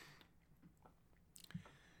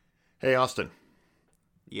Hey, Austin,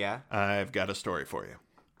 Yeah? I've got a story for you.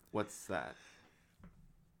 What's that?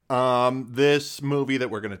 This movie that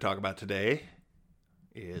we're going to talk about today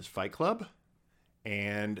is Fight Club,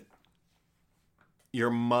 and your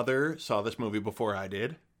mother saw this movie before I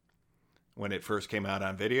did when it first came out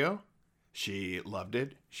on video. She loved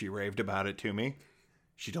it. She raved about it to me.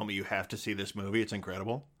 She told me, you have to see this movie. It's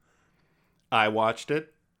incredible. I watched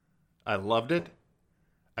it. I loved it.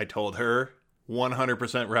 I told her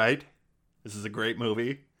 100% right. This is a great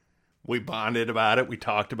movie. We bonded about it. We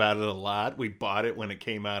talked about it a lot. We bought it when it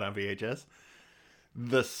came out on VHS.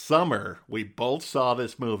 The summer we both saw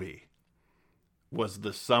this movie was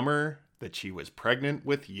the summer that she was pregnant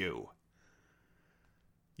with you.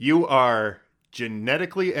 You are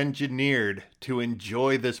genetically engineered to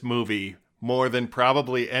enjoy this movie more than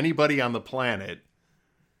probably anybody on the planet,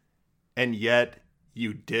 and yet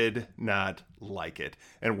you did not like it.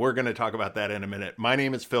 And we're going to talk about that in a minute. My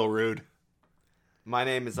name is Phil Rude. My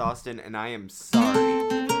name is Austin, and I am sorry.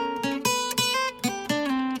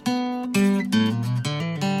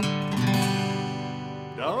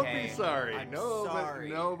 Don't Okay, be sorry. I'm No, sorry.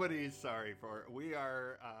 Nobody's sorry for it. We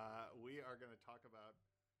are going to talk about.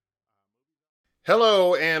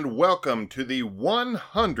 Hello and welcome to the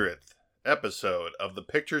 100th episode of the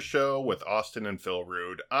Picture Show with Austin and Phil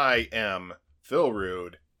Rude. I am Phil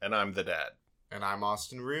Rude, and I'm the dad. And I'm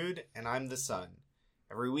Austin Rude, and I'm the son.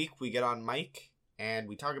 Every week we get on mic, and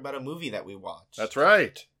we talk about a movie that we watched. That's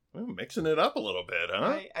right. We're mixing it up a little bit,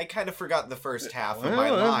 huh? I kind of forgot the first half of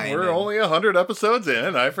my line. We're only 100 episodes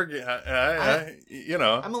in. I forget.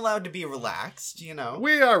 I'm allowed to be relaxed,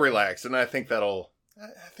 We are relaxed, and I think I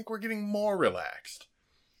think we're getting more relaxed.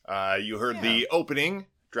 You heard the opening,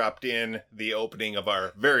 dropped in the opening of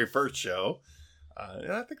our very first show.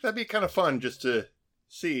 And I think that'd be kind of fun just to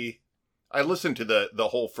see. I listened to the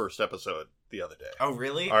whole first episode the other day. Oh,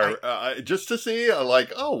 really? Just to see,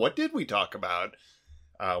 what did we talk about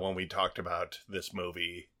when we talked about this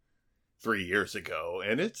movie 3 years ago?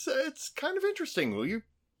 And it's kind of interesting.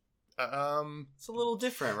 It's a little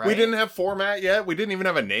different, right? We didn't have format yet. We didn't even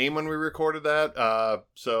have a name when we recorded that.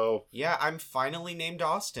 Yeah, I'm finally named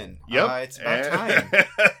Austin. Yep. It's about time.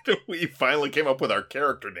 We finally came up with our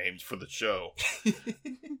character names for the show.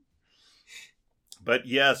 But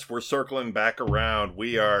yes, we're circling back around.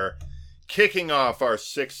 We are kicking off our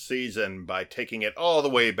 6th season by taking it all the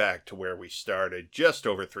way back to where we started just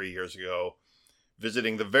over 3 years ago,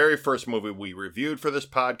 visiting the very first movie we reviewed for this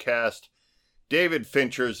podcast, David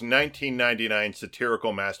Fincher's 1999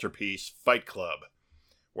 satirical masterpiece, Fight Club,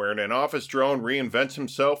 wherein an office drone reinvents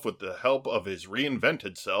himself with the help of his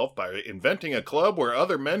reinvented self by inventing a club where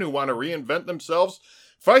other men who want to reinvent themselves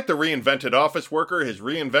fight the reinvented office worker, his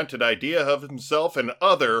reinvented idea of himself, and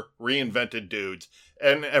other reinvented dudes.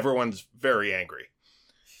 And everyone's very angry.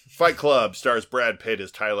 Fight Club stars Brad Pitt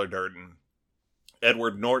as Tyler Durden.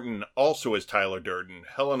 Edward Norton also as Tyler Durden.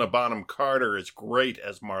 Helena Bonham Carter is great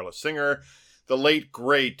as Marla Singer. The late,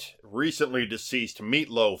 great, recently deceased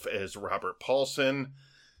Meatloaf as Robert Paulson.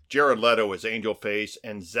 Jared Leto as Angel Face.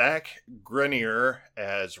 And Zach Grenier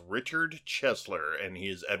as Richard Chesler. And he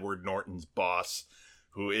is Edward Norton's boss,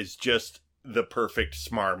 who is just the perfect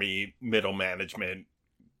smarmy middle management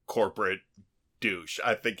corporate douche.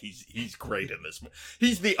 I think he's great in this.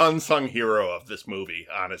 He's the unsung hero of this movie,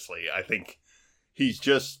 honestly. I think he's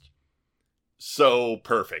just so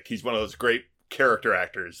perfect. He's one of those great character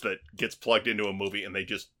actors that gets plugged into a movie and they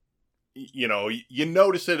just, you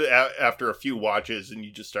notice it after a few watches and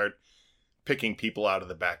you just start picking people out of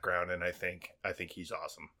the background, and I think he's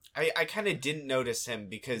awesome. I kind of didn't notice him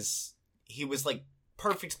because he was like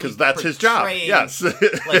perfect, because that's his job. Yes.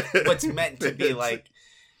 Like what's meant to be like,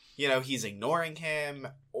 he's ignoring him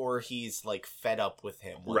or he's like fed up with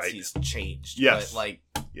him once he's changed. Yes. But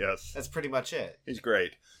yes. That's pretty much it. He's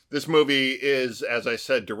great. This movie is, as I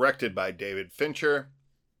said, directed by David Fincher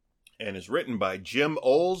and is written by Jim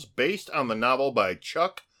Olds, based on the novel by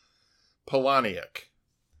Chuck Palahniuk.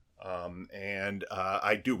 And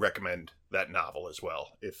I do recommend that novel as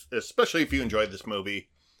well. Especially if you enjoyed this movie,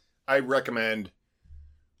 I recommend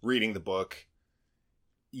reading the book.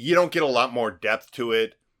 You don't get a lot more depth to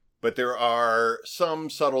it, but there are some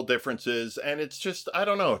subtle differences, and it's just, I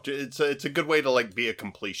don't know, it's a good way to be a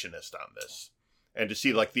completionist on this and to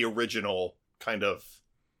see the original kind of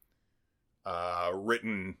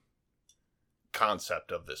written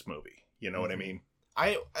concept of this movie. You know what I mean?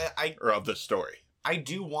 Or of the story. I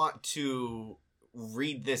do want to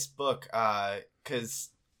read this book because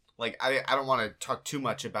I don't want to talk too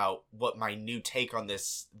much about what my new take on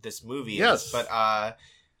this movie is. Yes. But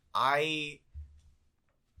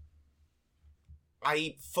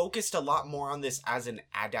I focused a lot more on this as an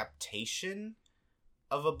adaptation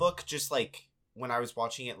of a book, just like when I was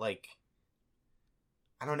watching it, like,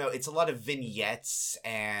 I don't know, it's a lot of vignettes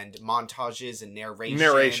and montages and narration.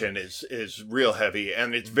 Narration is real heavy,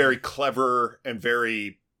 and it's very clever and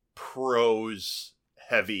very prose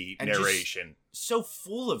heavy and narration. So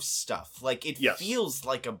full of stuff. Like, it feels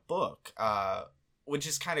like a book, which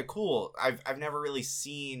is kind of cool. I've never really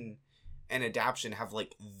seen an adaptation have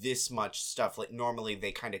like this much stuff. Like, normally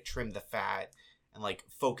they kind of trim the fat and like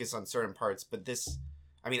focus on certain parts, but this,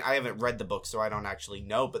 I mean, I haven't read the book, so I don't actually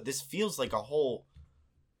know, but this feels like a whole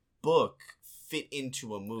book fit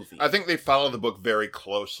into a movie. I think they follow the book very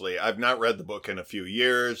closely. I've not read the book in a few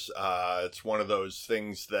years. It's one of those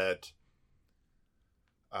things that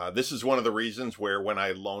this is one of the reasons where when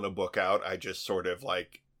I loan a book out, I just sort of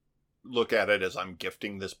like look at it as I'm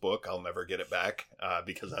gifting this book. I'll never get it back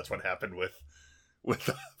because that's what happened with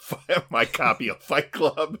my copy of Fight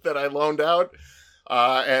Club that I loaned out.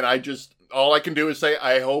 And all I can do is say,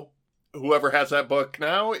 I hope whoever has that book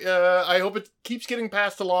now, I hope it keeps getting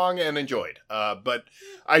passed along and enjoyed. But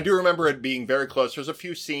I do remember it being very close. There's a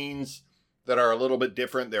few scenes that are a little bit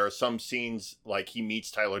different. There are some scenes like he meets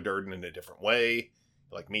Tyler Durden in a different way.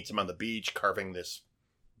 Like meets him on the beach carving this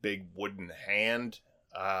big wooden hand.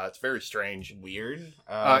 It's very strange. Weird.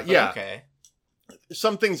 Yeah. Okay.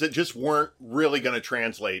 Some things that just weren't really going to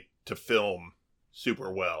translate to film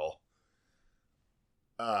super well.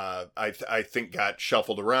 I think got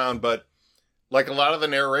shuffled around, but like a lot of the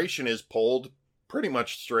narration is pulled pretty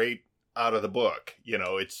much straight out of the book. You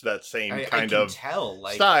know, it's that same kind of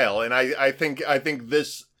style. And I think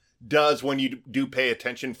this does, when you do pay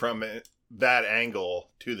attention from that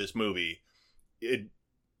angle to this movie,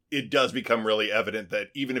 it does become really evident that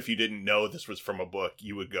even if you didn't know this was from a book,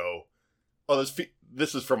 you would go, oh,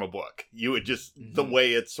 this is from a book. You would just, the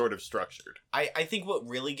way it's sort of structured. I think what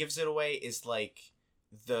really gives it away is like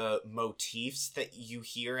the motifs that you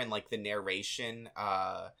hear in like the narration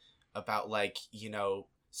about like, you know,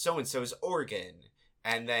 so-and-so's organ,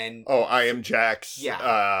 and then I am Jack's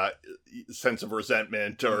sense of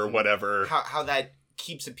resentment or whatever. How that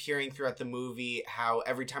keeps appearing throughout the movie, how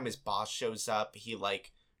every time his boss shows up, he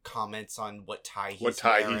like comments on what tie he's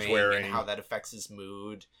wearing and how that affects his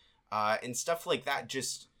mood, and stuff like that.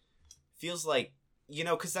 Just feels like, you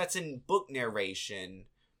know, because that's in book narration,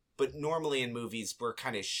 but normally in movies we're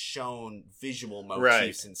kind of shown visual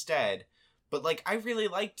motifs instead. But like, I really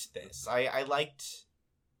liked this. I liked,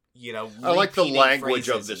 you know, I like the language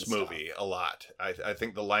of this movie a lot. I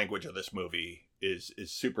think the language of this movie is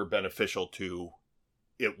super beneficial to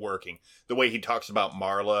it working. The way he talks about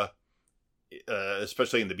Marla,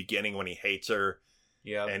 especially in the beginning when he hates her,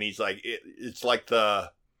 and he's like, it's like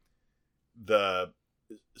the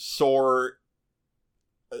sore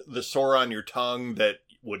on your tongue that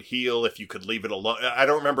would heal if you could leave it alone. I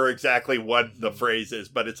don't remember exactly what the phrase is,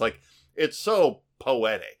 but it's like, it's so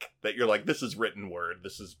poetic that you're like, this is written word.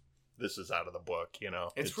 This is out of the book, you know.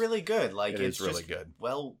 It's really good. Like, it's really good.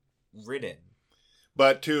 Well written.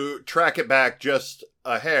 But to track it back just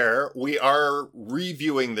a hair, we are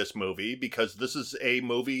reviewing this movie because this is a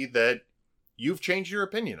movie that you've changed your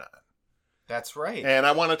opinion on. That's right. And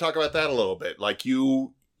I want to talk about that a little bit. Like,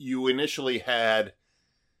 you initially had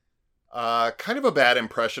kind of a bad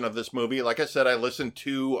impression of this movie. Like I said, I listened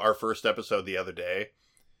to our first episode the other day,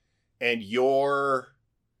 and your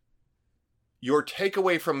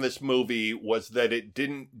takeaway from this movie was that it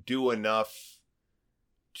didn't do enough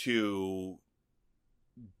to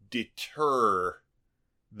deter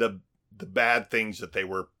the bad things that they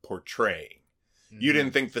were portraying. Mm-hmm. You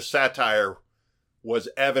didn't think the satire was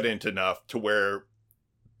evident enough to where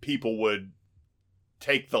people would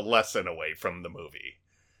take the lesson away from the movie,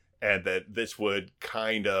 and that this would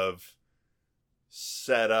kind of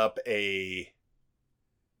set up a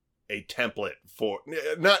template for,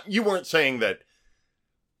 not, you weren't saying that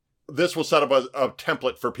this will set up a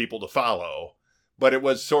template for people to follow, but it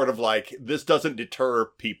was sort of like, this doesn't deter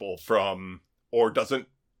people from, or doesn't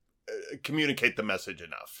communicate the message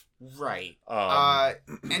enough. Right.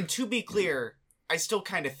 And to be clear, I still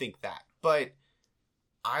kind of think that, but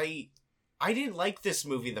I didn't like this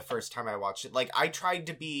movie the first time I watched it. Like, I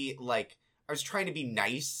was trying to be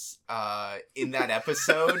nice in that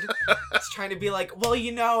episode. I was trying to be like, well,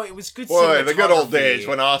 you know, it was good cinematography. Boy, the good old days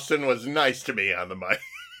when Austin was nice to me on the mic.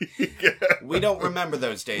 We don't remember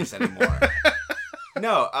those days anymore.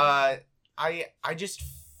 No, I just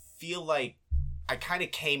feel like I kind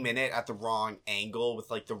of came in it at the wrong angle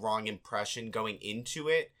with like the wrong impression going into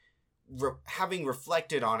it. Having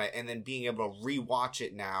reflected on it and then being able to rewatch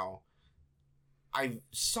it now, I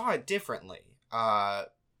saw it differently.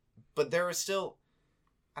 But there are still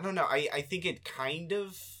I don't know. I think it kind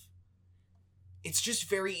of... It's just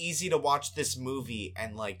very easy to watch this movie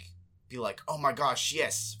and, like, be like, oh my gosh,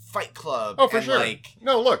 yes, Fight Club. Oh, for and, sure. Like,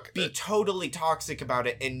 no, look. Be totally toxic about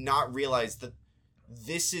it and not realize that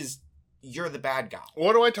you're the bad guy.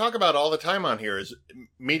 What do I talk about all the time on here is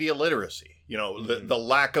media literacy. You know, the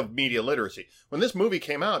lack of media literacy. When this movie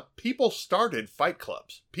came out, people started fight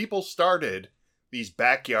clubs. People started these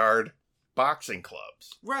backyard boxing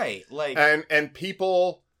clubs. Right. Like, and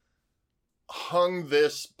people hung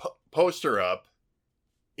this poster up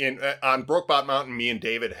on Brokeback Mountain. Me and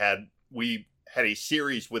David had a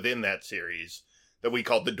series within that series that we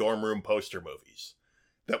called the Dorm Room Poster Movies.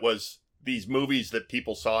 That was these movies that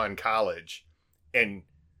people saw in college and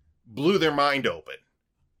blew their mind open,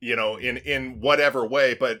 you know, in whatever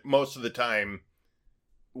way. But most of the time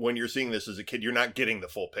when you're seeing this as a kid, you're not getting the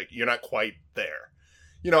full picture. You're not quite there.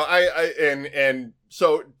 You know, and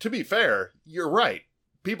so to be fair, you're right.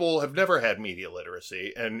 People have never had media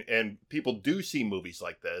literacy, and people do see movies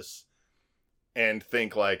like this and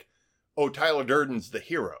think like, oh, Tyler Durden's the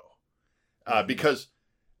hero. Because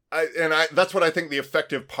that's what I think the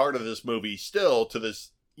effective part of this movie still to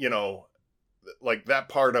this, you know, like that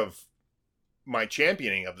part of my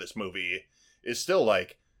championing of this movie is still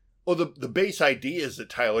like, oh, the base ideas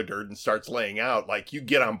that Tyler Durden starts laying out, like you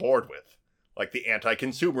get on board with. Like the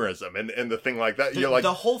anti-consumerism and the thing like that. You're like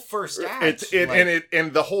the whole first act.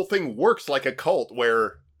 And the whole thing works like a cult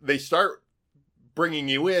where they start bringing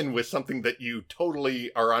you in with something that you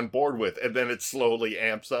totally are on board with, and then it slowly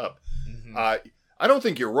amps up. Mm-hmm. I don't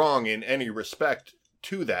think you're wrong in any respect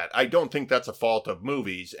to that. I don't think that's a fault of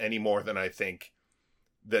movies any more than I think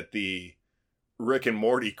that the Rick and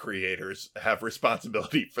Morty creators have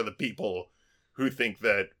responsibility for the people who think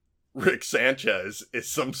that Rick Sanchez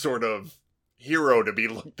is some sort of hero to be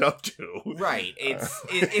looked up to. Right.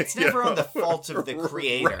 It's never on the fault of the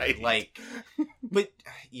creator. Right. Like, but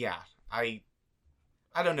yeah, I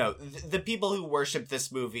don't know. The people who worship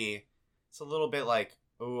this movie, it's a little bit like,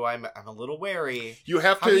 oh, I'm a little wary. You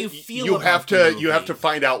have How to. Do you feel you about have the to. movie? You have to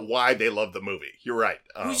find out why they love the movie. You're right.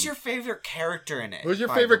 Who's your favorite character in it? Who's your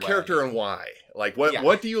favorite character and why? Like,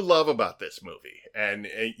 what do you love about this movie? And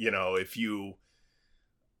you know, if you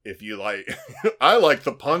like, I like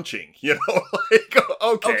the punching. You know, like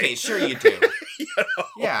okay, sure you do. You know?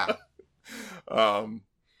 Yeah.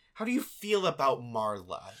 How do you feel about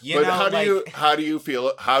Marla? How do you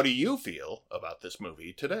feel about this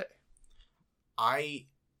movie today? I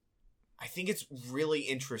think it's really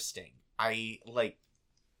interesting. I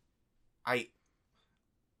think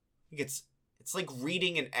it's like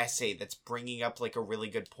reading an essay that's bringing up like a really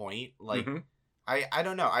good point. Like, I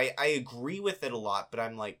don't know. I agree with it a lot, but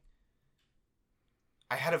I'm like,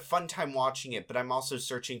 I had a fun time watching it, but I'm also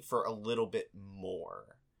searching for a little bit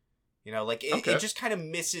more. You know, like it just kind of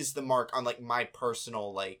misses the mark on like my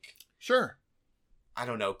personal, like, sure, I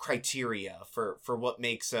don't know, criteria for what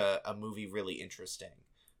makes a movie really interesting.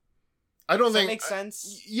 Does that make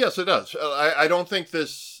sense? Yes, it does. I don't think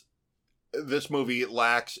this movie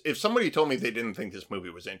lacks. If somebody told me they didn't think this movie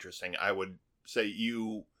was interesting, I would say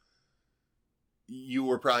you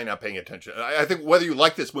were probably not paying attention. I think whether you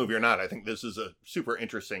like this movie or not, I think this is a super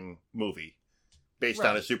interesting movie based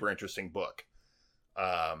on a super interesting book.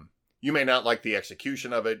 You may not like the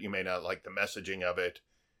execution of it. You may not like the messaging of it.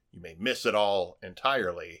 You may miss it all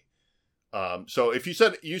entirely. So if you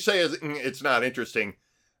say it's not interesting,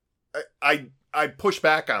 I push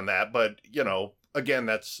back on that. But, you know, again,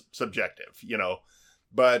 that's subjective, you know.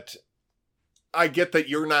 But I get that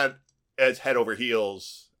you're not as head over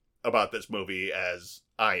heels about this movie as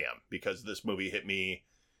I am, because this movie hit me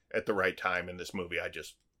at the right time, and this movie I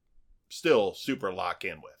just still super lock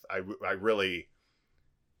in with. I really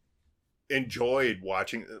enjoyed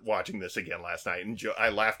watching this again last night, and I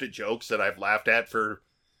laughed at jokes that I've laughed at for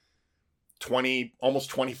almost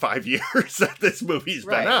 25 years that this movie's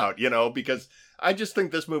been out, you know, because I just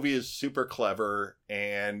think this movie is super clever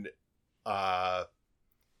and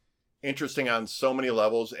interesting on so many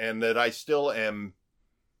levels, and that I still am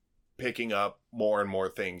picking up more and more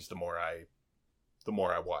things the more I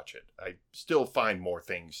watch it. I still find more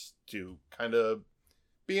things to kind of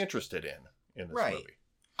be interested in this movie.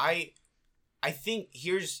 I think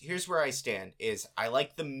here's where I stand is I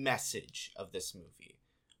like the message of this movie.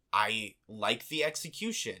 I like the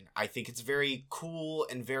execution. I think it's very cool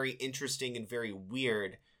and very interesting and very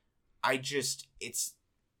weird. It's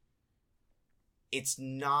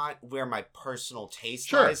not where my personal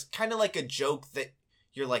taste lies. Kind of like a joke that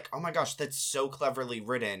you're like, oh my gosh, that's so cleverly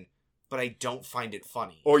written, but I don't find it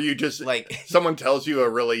funny. Or you just, like, someone tells you a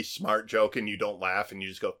really smart joke and you don't laugh and you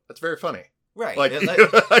just go, that's very funny. Right. Like,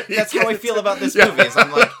 that's how I feel about this movie. Is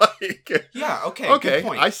I'm like, yeah, okay, good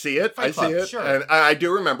point. I see it. Fight Club, sure. And I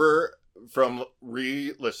do remember from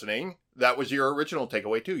re-listening, that was your original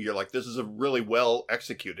takeaway too. You're like, this is a really well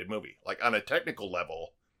executed movie. Like on a technical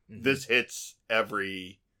level, this hits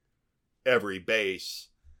every base.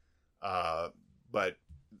 But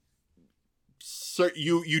so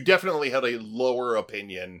you definitely had a lower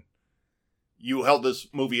opinion. You held this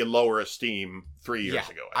movie in lower esteem 3 years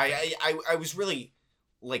ago. I was really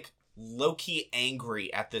like low-key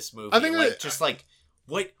angry at this movie. I think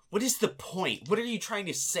like what is the point? What are you trying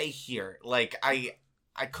to say here? Like I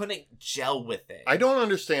couldn't gel with it. I don't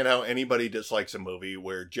understand how anybody dislikes a movie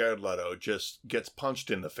where Jared Leto just gets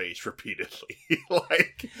punched in the face repeatedly.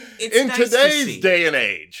 Like it's in today's day and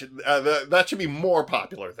age, that should be more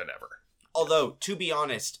popular than ever. Although, to be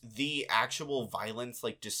honest, the actual violence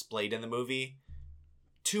like displayed in the movie,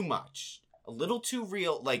 too much. A little too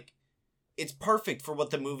real. Like, it's perfect for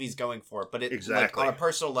what the movie's going for, but it like on a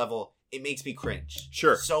personal level, it makes me cringe.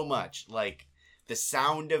 Sure. So much. Like, the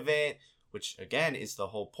sound of it, which, again, is the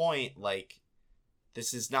whole point. Like,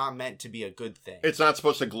 this is not meant to be a good thing. It's not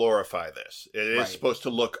supposed to glorify this. It is supposed to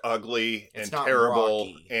look ugly and terrible.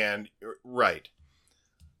 Rocky. And, right.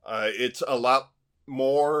 It's a lot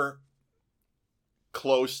more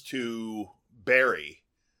close to Barry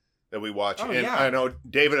that we watch. I know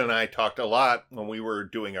David and I talked a lot when we were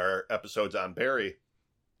doing our episodes on Barry.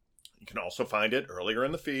 You can also find it earlier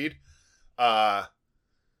in the feed, where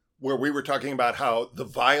we were talking about how the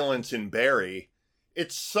violence in Barry,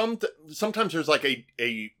 it's sometimes there's like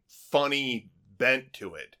a funny bent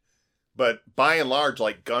to it, but by and large,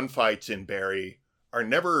 like gunfights in Barry are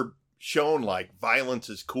never shown like violence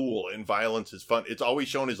is cool and violence is fun. It's always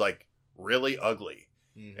shown as like really ugly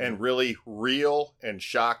and really real and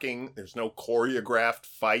shocking. There's no choreographed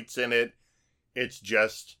fights in it. It's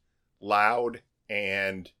just loud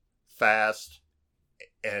and fast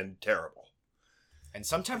and terrible. And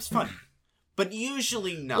sometimes fun. But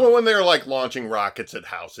usually not. Well, when they're like launching rockets at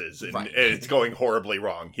houses and it's going horribly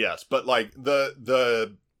wrong, yes. But like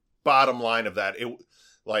the bottom line of that, it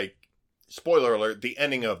like spoiler alert, the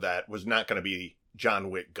ending of that was not going to be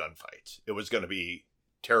John Wick gunfights. It was going to be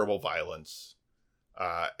terrible violence,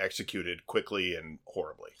 executed quickly and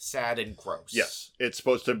horribly. Sad and gross. Yes, it's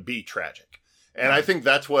supposed to be tragic. And I think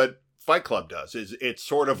that's what Fight Club does, is it's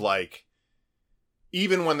sort of like,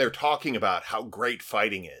 even when they're talking about how great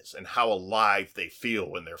fighting is and how alive they feel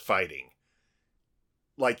when they're fighting,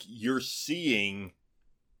 like you're seeing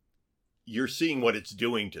what it's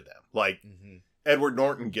doing to them. Like Edward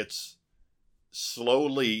Norton gets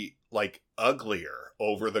slowly like uglier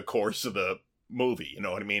over the course of the movie. You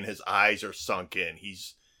know what I mean? His eyes are sunken.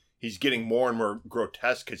 He's getting more and more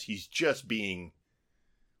grotesque because he's just being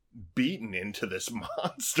beaten into this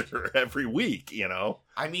monster every week, you know?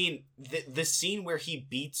 I mean, the scene where he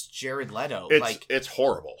beats Jared Leto, it's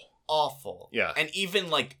horrible. Awful. Yeah. And even,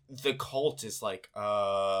 like, the cult is like,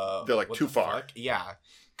 they're like, too far. Fuck? Yeah.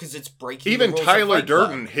 Because it's breaking even the rules Tyler of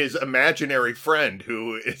Durden, his imaginary friend,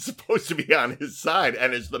 who is supposed to be on his side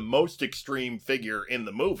and is the most extreme figure in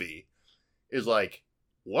the movie, is like,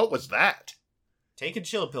 what was that? Take a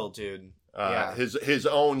chill pill, dude. His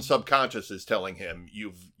own subconscious is telling him,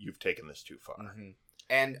 you've taken this too far.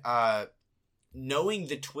 And knowing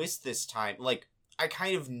the twist this time, like, I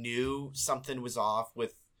kind of knew something was off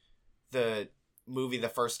with the movie the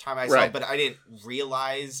first time I saw it, but I didn't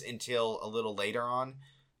realize until a little later on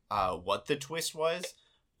what the twist was.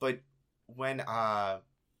 But when I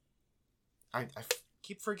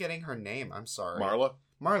keep forgetting her name, I'm sorry.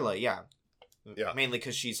 Marla, yeah. Mainly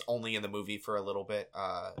because she's only in the movie for a little bit.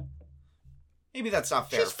 Maybe that's not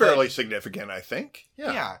fair. She's fairly significant, I think.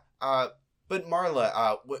 Yeah. But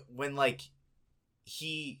Marla, when like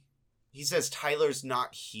he says Tyler's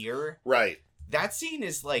not here, right? That scene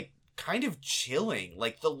is like kind of chilling.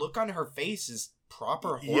 Like the look on her face is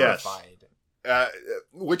proper horrified. Yes.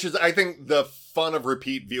 Which is, I think, the fun of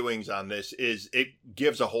repeat viewings on this is it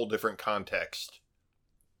gives a whole different context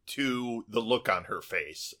to the look on her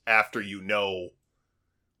face after you know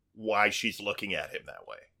why she's looking at him that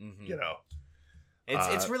way. You know.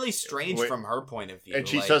 It's really strange from her point of view. And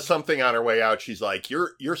she says something on her way out. She's like,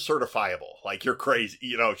 you're certifiable. Like, you're crazy.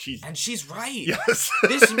 You know, And she's right. Yes.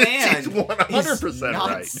 This man she's 100% is not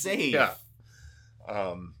right. safe. Yeah.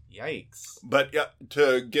 Yikes. But yeah,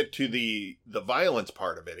 to get to the violence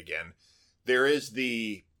part of it again, there is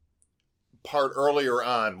the part earlier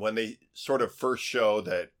on when they sort of first show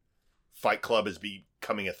that Fight Club is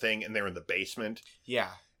becoming a thing and they're in the basement.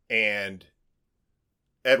 Yeah. And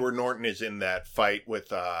Edward Norton is in that fight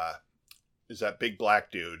with is that big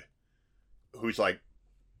black dude who's like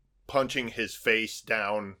punching his face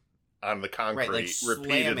down on the concrete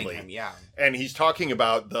repeatedly. Him, yeah. And he's talking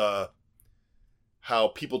about how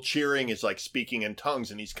people cheering is like speaking in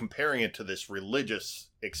tongues, and he's comparing it to this religious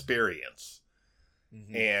experience.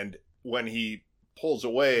 Mm-hmm. And when he pulls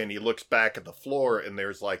away and he looks back at the floor, and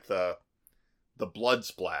there's like the blood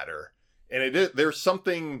splatter, and there's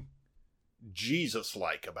something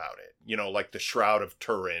Jesus-like about it, you know, like the Shroud of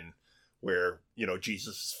Turin, where, you know,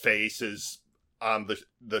 Jesus' face is on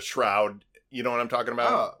the shroud. You know what I'm talking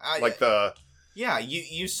about? Yeah,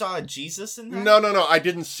 you saw Jesus in that? No, I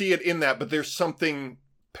didn't see it in that, but there's something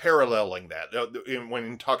paralleling that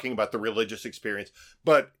when talking about the religious experience.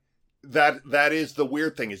 But that is the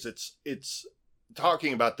weird thing, is it's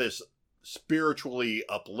talking about this spiritually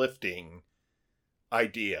uplifting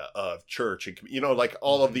idea of church, and, you know, like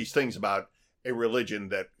all of these things about a religion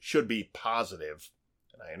that should be positive.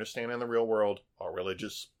 And I understand in the real world, all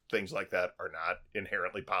religious things like that are not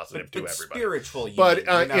inherently positive to everybody. Spiritual, but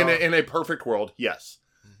in a perfect world, yes.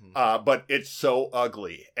 Mm-hmm. But it's so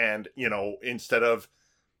ugly, and, you know, instead of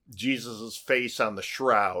Jesus's face on the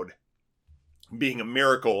shroud being a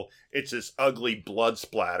miracle, it's this ugly blood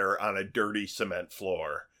splatter on a dirty cement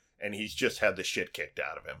floor, and he's just had the shit kicked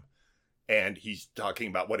out of him. And he's talking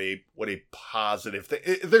about what a positive thing.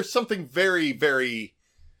 There's something very, very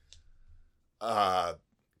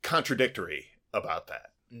contradictory about that.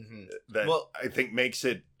 Mm-hmm. That I think makes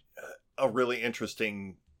it a really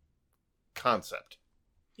interesting concept.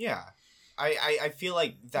 Yeah. I feel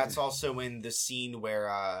like that's also in the scene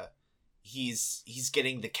where he's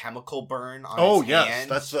getting the chemical burn on his hand.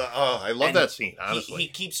 That's I love that scene, honestly. He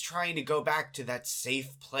keeps trying to go back to that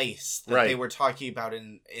safe place that they were talking about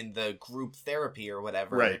in the group therapy or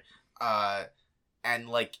whatever. Right. And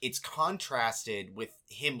like it's contrasted with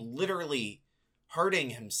him literally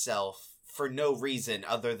hurting himself for no reason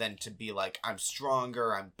other than to be like, I'm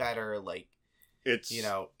stronger, I'm better, like, it's, you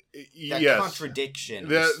know, that contradiction.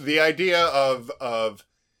 The idea of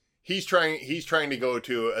he's trying to go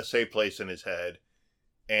to a safe place in his head,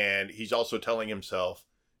 and he's also telling himself,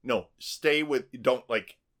 no, don't,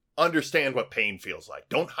 like, understand what pain feels like.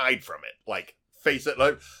 Don't hide from it. Like, face it.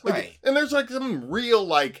 Like, right. And there's, like, some real,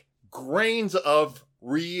 like, grains of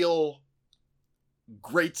real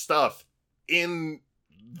great stuff in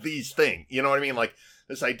these things. You know what I mean? Like,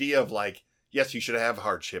 this idea of, like, yes, you should have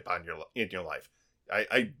hardship in your life.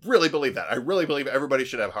 I really believe that. I really believe everybody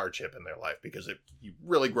should have hardship in their life, because you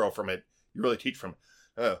really grow from it. You really teach from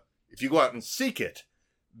it. If you go out and seek it,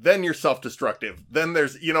 then you're self-destructive. Then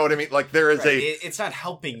there's, you know what I mean? Like, there is it's not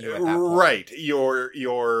helping you at that point. Right.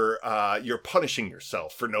 You're punishing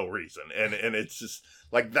yourself for no reason. And it's just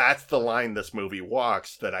like, that's the line this movie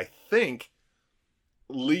walks that I think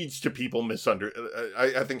leads to people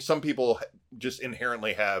I think some people just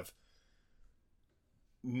inherently have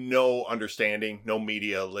no understanding, no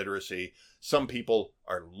media literacy. Some people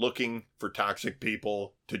are looking for toxic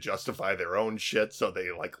people to justify their own shit, so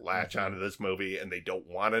they like latch onto this movie and they don't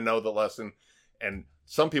want to know the lesson. And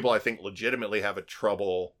some people, I think, legitimately have a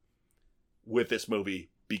trouble with this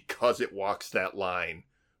movie because it walks that line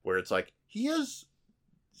where it's like, he is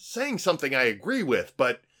saying something I agree with,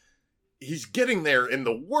 but he's getting there in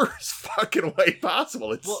the worst fucking way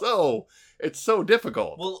possible. It's so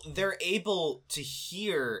difficult. Well, they're able to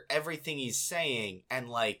hear everything he's saying, and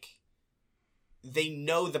like, they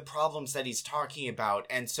know the problems that he's talking about,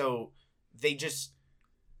 and so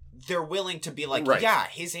they're willing to be like, right. Yeah,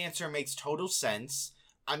 his answer makes total sense.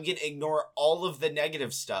 I'm gonna ignore all of the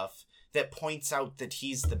negative stuff that points out that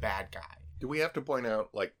he's the bad guy. Do we have to point out,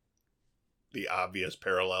 like, the obvious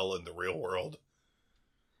parallel in the real world?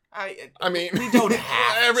 I mean, we don't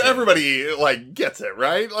have everybody, like, gets it,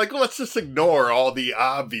 right? Like, let's just ignore all the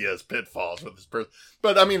obvious pitfalls with this person.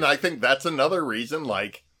 But, I mean, I think that's another reason,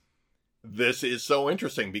 like, this is so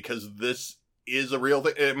interesting, because this is a real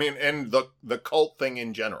thing. I mean, and the cult thing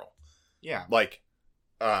in general. Yeah. Like,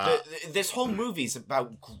 this whole movie's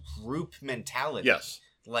about group mentality. Yes.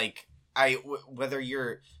 Like, whether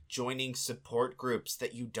you're joining support groups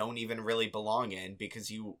that you don't even really belong in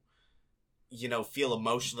because you know, feel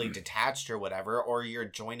emotionally detached or whatever, or you're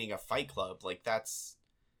joining a fight club, like, it's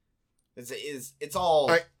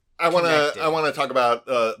all. I want to talk about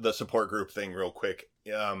the support group thing real quick.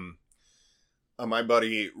 My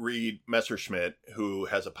buddy Reed Messerschmidt, who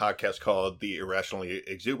has a podcast called The Irrationally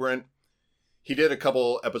Exuberant, he did a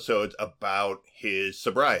couple episodes about his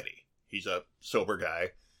sobriety. He's a sober guy,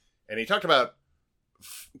 and he talked about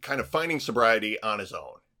kind of finding sobriety on his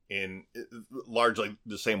own in largely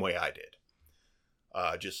the same way I did.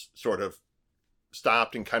 Just sort of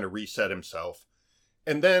stopped and kind of reset himself.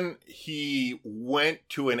 And then he went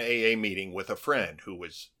to an AA meeting with a friend who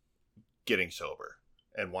was getting sober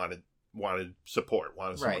and wanted support,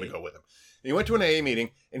 wanted someone to go with him. And he went to an AA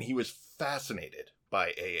meeting, and he was fascinated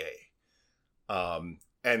by AA.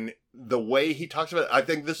 And the way he talks about it, I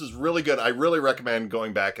think this is really good. I really recommend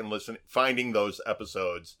going back and finding those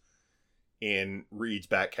episodes in Reed's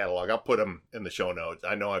back catalog. I'll put them in the show notes.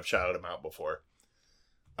 I know I've shouted them out before.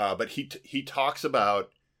 But he talks about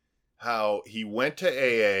how he went to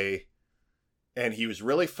AA and he was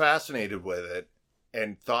really fascinated with it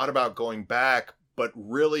and thought about going back, but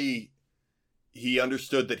really he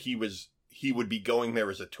understood that he would be going there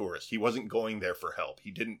as a tourist. He wasn't going there for help. He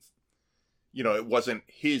didn't, it wasn't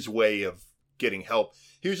his way of getting help.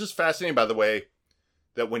 He was just fascinated by the way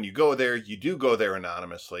that when you go there, you do go there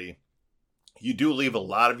anonymously. You do leave a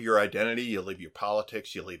lot of your identity. You leave your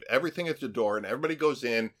politics. You leave everything at the door, and everybody goes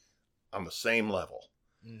in on the same level.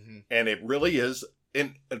 Mm-hmm. And it really is.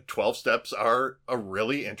 12 Steps are a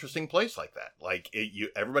really interesting place like that. Like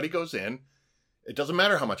everybody goes in. It doesn't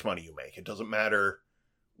matter how much money you make. It doesn't matter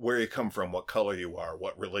where you come from, what color you are,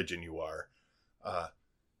 what religion you are. I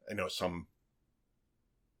know some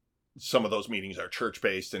of those meetings are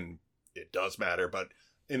church-based, and it does matter. But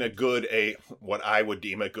in what I would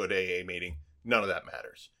deem a good AA meeting, none of that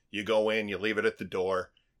matters. You go in, you leave it at the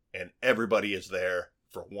door, and everybody is there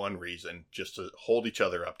for one reason, just to hold each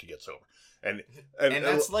other up to get sober. And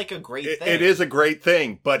that's like a great thing. It is a great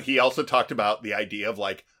thing, but he also talked about the idea of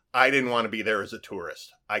like, I didn't want to be there as a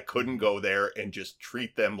tourist. I couldn't go there and just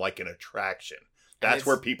treat them like an attraction. That's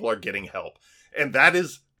where people are getting help. And that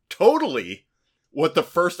is totally what the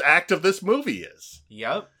first act of this movie is.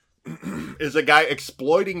 Yep. Is a guy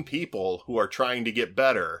exploiting people who are trying to get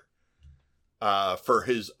better for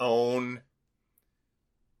his own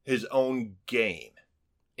gain.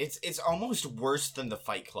 It's almost worse than the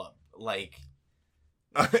Fight Club. Like,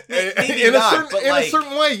 in a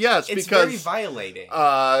certain way, yes, it's because very violating.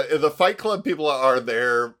 The Fight Club people are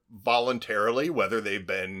there voluntarily, whether they've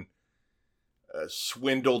been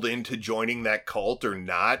swindled into joining that cult or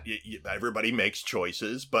not. Everybody makes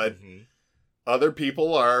choices, but other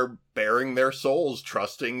people are bearing their souls,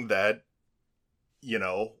 trusting that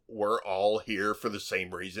we're all here for the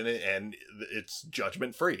same reason, and it's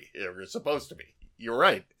judgment free. It's supposed to be. You're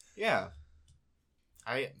right. Yeah.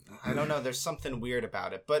 I don't know. There's something weird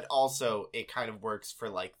about it, but also it kind of works for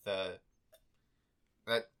like the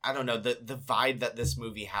vibe that this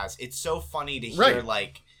movie has. It's so funny to hear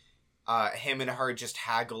like him and her just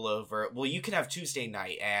haggle over, well, you can have Tuesday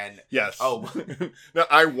night, and yes. Oh, no,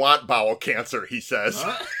 I want bowel cancer, he says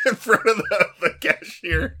in front of the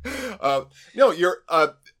cashier. No, you're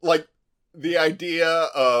like the idea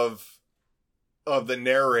of the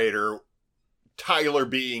narrator, Tyler,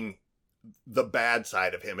 being the bad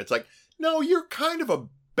side of him. It's like, no, you're kind of a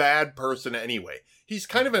bad person anyway. He's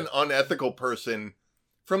kind of an unethical person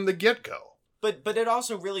from the get-go. But it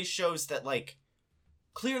also really shows that, like,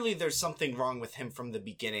 clearly there's something wrong with him from the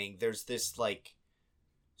beginning. There's this, like,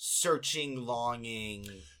 searching, longing,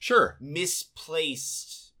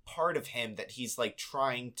 misplaced part of him that he's, like,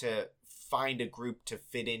 trying to find a group to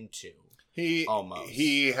fit into. He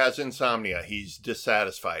has insomnia. He's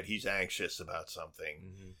dissatisfied. He's anxious about something.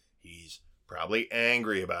 Mm-hmm. He's probably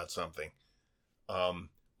angry about something.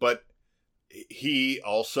 But he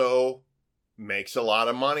also makes a lot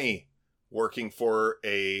of money working for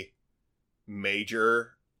a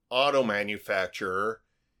major auto manufacturer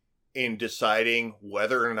in deciding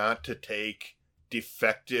whether or not to take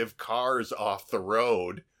defective cars off the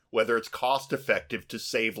road, whether it's cost effective to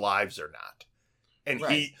save lives or not. And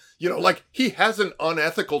he has an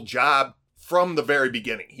unethical job from the very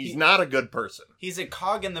beginning. He's not a good person. He's a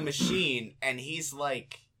cog in the machine, and he's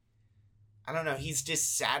like, I don't know, he's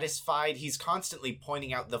dissatisfied. He's constantly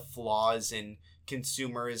pointing out the flaws in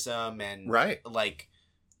consumerism and like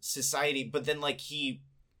society, but then like he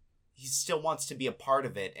still wants to be a part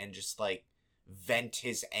of it and just like vent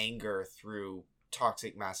his anger through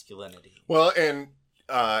toxic masculinity. Well, and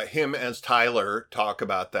him as Tyler talk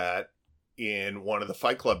about that in one of the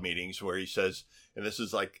Fight Club meetings where he says, and this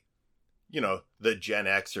is like, the Gen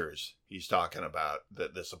Xers he's talking about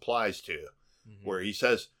that this applies to, where he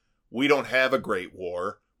says, we don't have a Great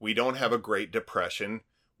War. We don't have a Great Depression.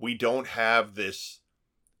 We don't have this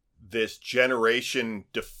generation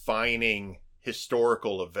defining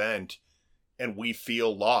historical event, and we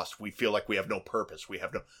feel lost. We feel like we have no purpose.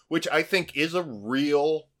 Which I think is a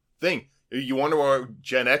real thing. You wonder why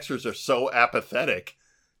Gen Xers are so apathetic.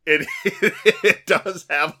 It does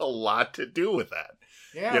have a lot to do with that.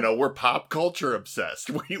 Yeah. We're pop culture obsessed.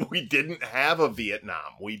 We didn't have a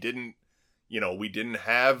Vietnam. We had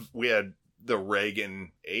the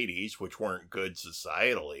Reagan 80s, which weren't good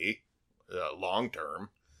societally, long term.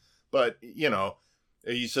 But, you know,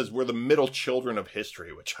 he says we're the middle children of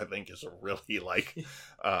history, which I think is a really, like,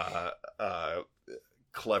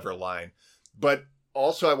 clever line. But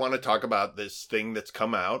also I want to talk about this thing that's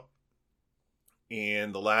come out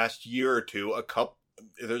in the last year or two.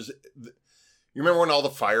 You remember when all the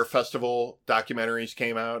Fire Festival documentaries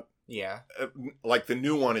came out? Yeah. Like the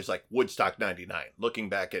new one is like Woodstock 99, looking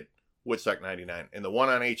back at Woodstock 99. And the one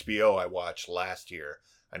on HBO I watched last year.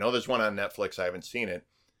 I know there's one on Netflix. I haven't seen it.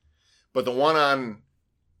 But the one on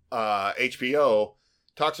HBO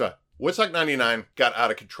talks about Woodstock 99 got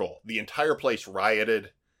out of control. The entire place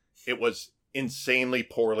rioted. It was insanely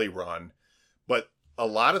poorly run. But a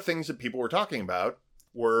lot of things that people were talking about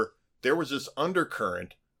were there was this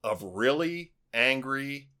undercurrent of really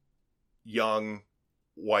angry young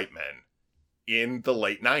white men in the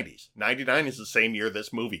late 90s. 99 is the same year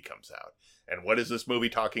this movie comes out. And what is this movie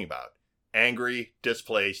talking about? Angry,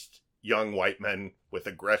 displaced young white men with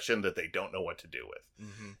aggression that they don't know what to do with.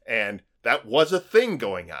 Mm-hmm. And that was a thing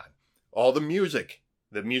going on. All the music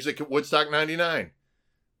at Woodstock 99,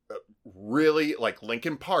 really, like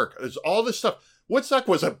Linkin Park, there's all this stuff. Woodstock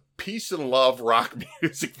was a peace and love rock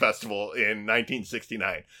music festival in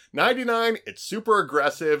 1969. 99, it's super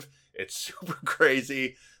aggressive. It's super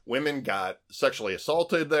crazy. Women got sexually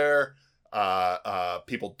assaulted there.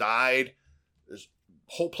 People died. This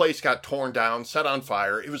whole place got torn down, set on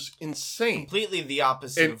fire. It was insane. Completely the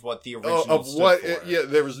opposite of what the original stood for. Yeah,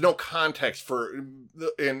 there was no context for,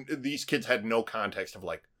 and these kids had no context of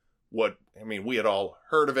like what. I mean, we had all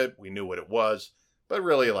heard of it. We knew what it was, but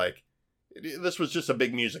really, like, this was just a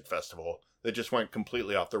big music festival that just went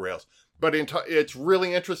completely off the rails. But it's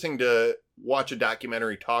really interesting to watch a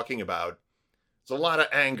documentary talking about. It's a lot of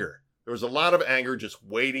anger. There was a lot of anger just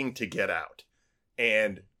waiting to get out.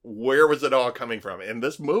 And where was it all coming from? And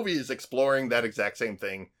this movie is exploring that exact same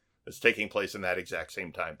thing that's taking place in that exact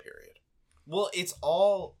same time period. Well, it's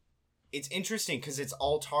interesting because it's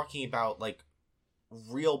all talking about, like,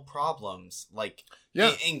 real problems. Like,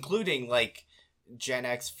 including, like, Gen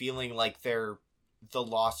X feeling like they're the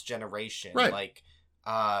lost generation. Right. Like,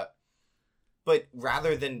 but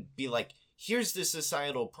rather than be like, here's the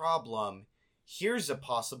societal problem, here's a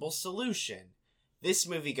possible solution. This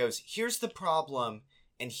movie goes, here's the problem,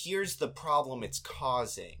 and here's the problem it's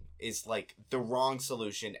causing is, like, the wrong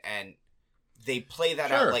solution, and they play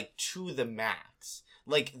that out, like, to the max.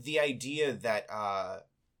 Like, the idea that,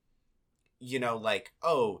 you know, like,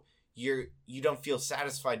 oh, you don't feel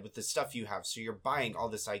satisfied with the stuff you have, so you're buying all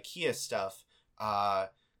this IKEA stuff.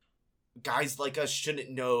 Guys like us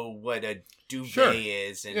shouldn't know what a duvet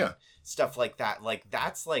is and stuff like that. Like,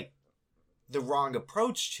 that's, like, the wrong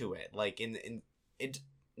approach to it. Like, in it,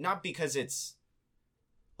 not because it's,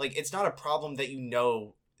 like, it's not a problem that you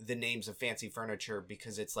know the names of fancy furniture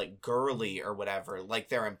because it's, like, girly or whatever, like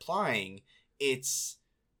they're implying. It's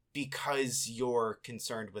because you're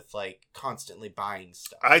concerned with, like, constantly buying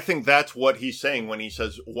stuff. I think that's what he's saying when he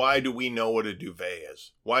says, why do we know what a duvet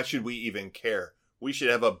is? Why should we even care? We should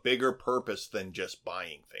have a bigger purpose than just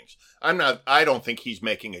buying things. I don't think he's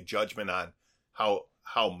making a judgment on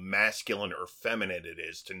how masculine or feminine it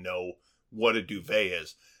is to know what a duvet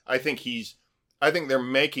is. I think they're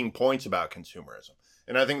making points about consumerism.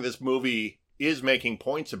 And I think this movie is making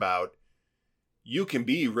points about you can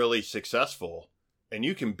be really successful and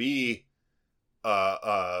you can be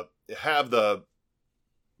have the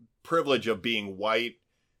privilege of being white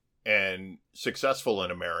and successful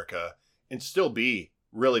in America and still be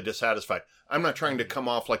really dissatisfied. I'm not trying to come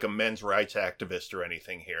off like a men's rights activist or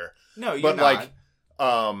anything here. No, you're not.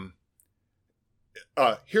 Like,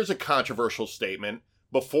 here's a controversial statement.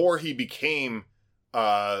 Before he became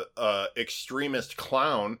extremist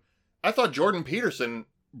clown, I thought Jordan Peterson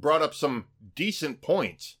brought up some decent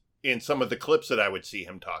points in some of the clips that I would see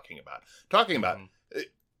him talking about.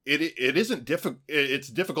 It isn't difficult. It's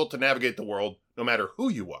difficult to navigate the world no matter who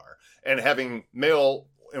you are, and having male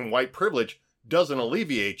and white privilege doesn't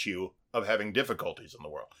alleviate you of having difficulties in the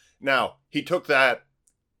world. Now, he took that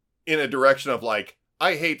in a direction of, like,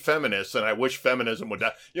 I hate feminists and I wish feminism would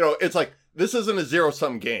die. You know, it's like, this isn't a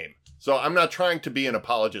zero-sum game. So I'm not trying to be an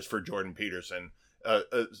apologist for Jordan Peterson.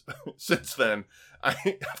 Since then,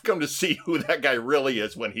 I've come to see who that guy really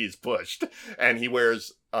is when he's pushed. And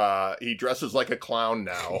he dresses like a clown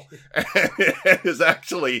now. And it is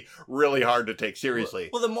actually really hard to take seriously.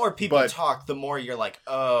 Well, the more people talk, the more you're like,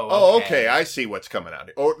 okay, I see what's coming out.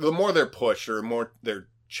 Or the more they're pushed, or the more they're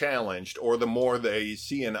challenged, or the more they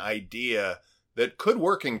see an idea that could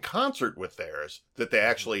work in concert with theirs that they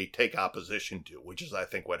actually take opposition to, which is, I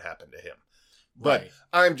think, what happened to him. But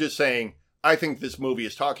I'm just saying, I think this movie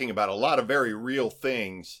is talking about a lot of very real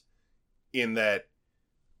things in that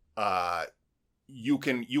you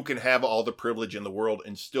can have all the privilege in the world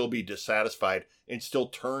and still be dissatisfied and still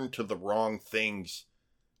turn to the wrong things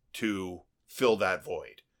to fill that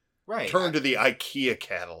void. Right. Turn to the IKEA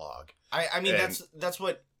catalog. I mean, that's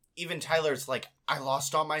what even Tyler's like, I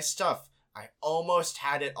lost all my stuff. I almost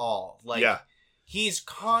had it all. Like, yeah. He's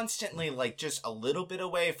constantly like just a little bit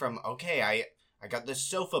away from, okay, I got this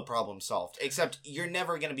sofa problem solved. Except you're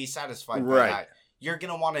never going to be satisfied by that. You're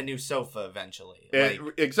going to want a new sofa eventually.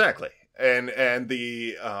 Exactly. And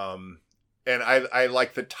the and I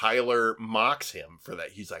like that Tyler mocks him for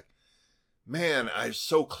that. He's like, man, I'm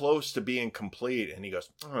so close to being complete. And he goes,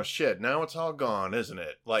 oh shit, now it's all gone, isn't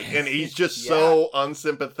it? Like, and he's just so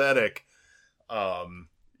unsympathetic,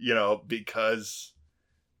 because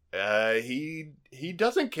he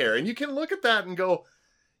doesn't care. And you can look at that and go,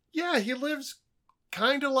 yeah, he lives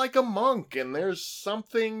kind of like a monk, and there's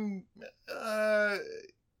something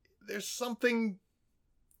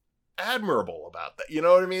admirable about that. You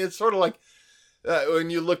know what I mean? It's sort of like when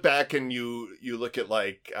you look back and you look at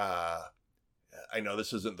like I know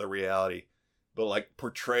this isn't the reality, but like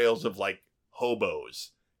portrayals of like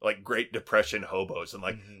hobos, like Great Depression hobos, and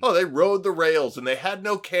like, oh, they rode the rails and they had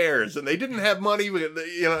no cares and they didn't have money,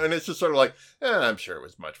 and it's just sort of like, I'm sure it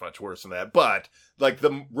was much, much worse than that. But like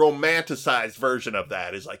the romanticized version of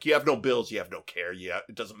that is like, you have no bills, you have no care.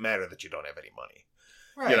 It doesn't matter that you don't have any money.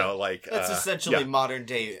 Right. Like that's essentially modern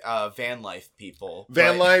day van life people.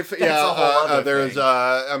 Van life, yeah. There's,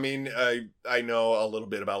 I know a little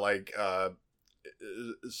bit about like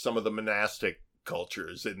some of the monastic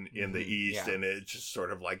cultures in the East, and it's just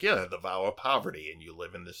sort of like, the vow of poverty, and you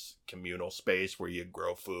live in this communal space where you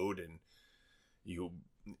grow food and you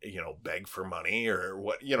beg for money or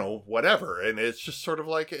whatever, and it's just sort of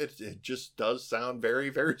like it just does sound very,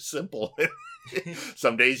 very simple.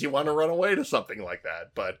 Some days you want to run away to something like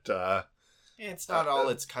that, but it's not all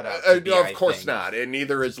it's cut out to be, of course not, and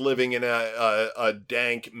neither is living in a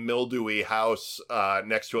dank, mildewy house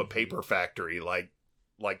next to a paper factory like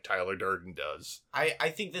Tyler Durden does.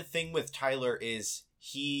 I think the thing with Tyler is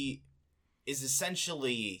he is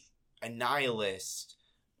essentially a nihilist,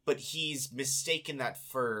 but he's mistaken that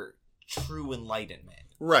for true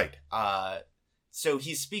enlightenment. Right. So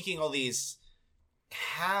he's speaking all these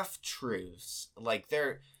half-truths. Like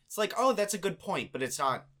it's like, oh, that's a good point, but it's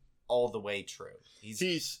not all the way true.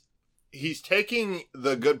 He's taking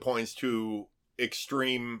the good points to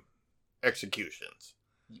extreme executions.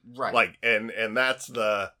 Right. Like, and that's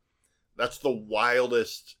the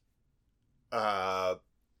wildest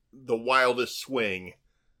swing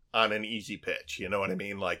on an easy pitch. You know what I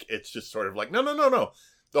mean? Like, it's just sort of like, no.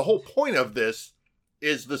 The whole point of this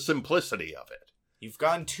is the simplicity of it. You've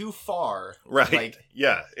gone too far. Right.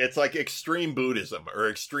 Yeah. It's like extreme Buddhism or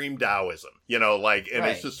extreme Taoism,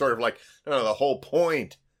 it's just sort of like, no, the whole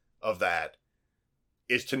point of that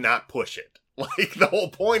is to not push it. Like, the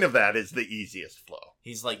whole point of that is the easiest flow.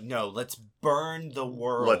 He's like, no, let's burn the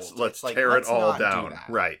world. Let's tear it all down.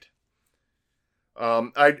 Right.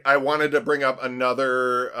 I wanted to bring up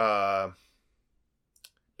another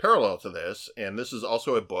parallel to this, and this is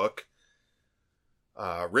also a book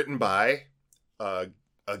written by a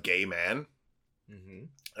gay man,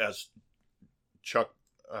 as Chuck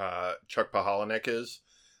Palahniuk is.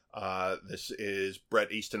 This is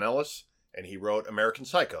Bret Easton Ellis, and he wrote American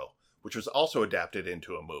Psycho, which was also adapted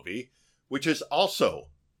into a movie, which is also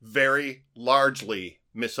very largely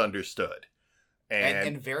misunderstood.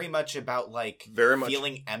 And very much about, like,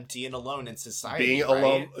 feeling empty and alone in society. Being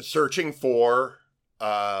alone, searching for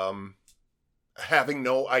having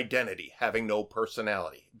no identity, having no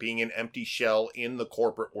personality, being an empty shell in the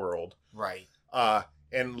corporate world. Right.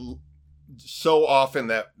 And so often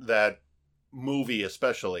that movie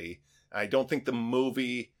especially, I don't think the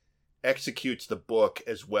movie executes the book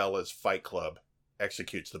as well as Fight Club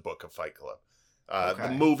executes the book of Fight Club. The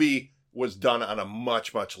movie was done on a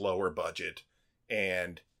much, much lower budget,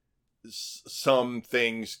 and some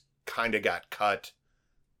things kind of got cut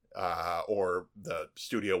or the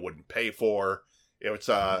studio wouldn't pay for. It's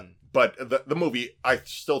but the movie I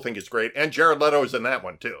still think is great, and Jared Leto is in that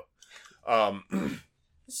one too.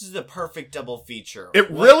 This is the perfect double feature. It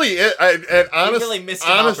really is.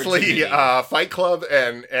 Honestly, Fight Club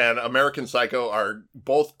and American Psycho are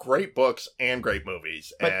both great books and great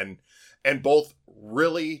movies, and both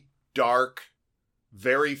really dark,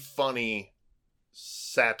 very funny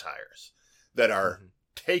satires that are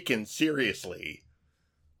taken seriously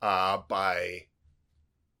by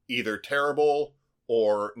either terrible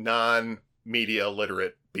or non-media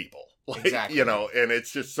literate people. Like, exactly. And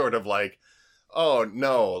it's just sort of like, oh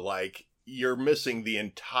no, like, you're missing the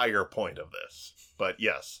entire point of this. But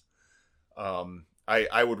yes,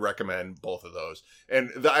 I would recommend both of those.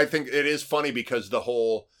 And I think it is funny because the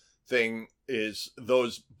whole thing is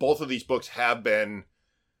both of these books have been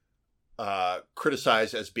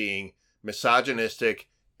criticized as being misogynistic,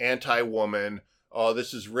 anti-woman. Oh,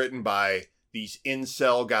 this is written by these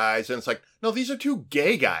incel guys. And it's like, no, these are two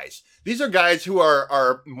gay guys. These are guys who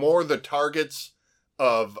are more the targets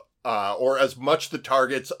of, or as much the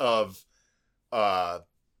targets of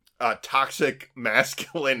toxic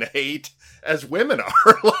masculine hate as women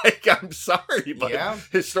are. Like, I'm sorry, but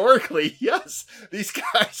historically, yes, these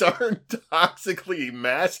guys aren't toxically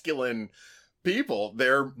masculine people.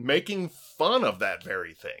 They're making fun of that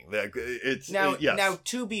very thing. Now,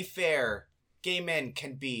 to be fair, gay men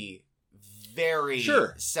can be very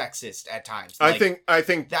sexist at times. Like, I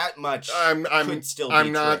think that much could still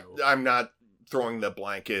be true. I'm not throwing the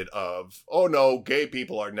blanket of, oh no, gay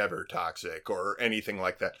people are never toxic or anything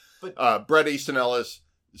like that. But Bret Easton Ellis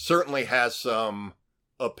certainly has some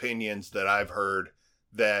opinions that I've heard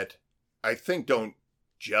that I think don't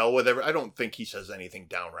gel with I don't think he says anything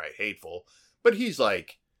downright hateful, but he's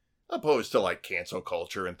like opposed to like cancel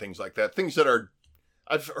culture and things like that. Things that are,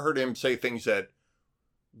 I've heard him say things that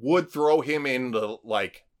would throw him into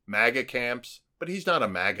like MAGA camps, but he's not a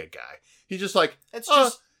MAGA guy. He's just like,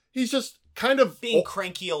 he's just kind of being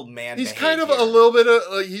cranky old man. He's kind of a little bit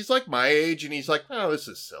of, he's like my age, and he's like, oh, this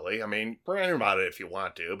is silly. I mean, brag about it if you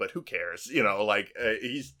want to, but who cares? You know, like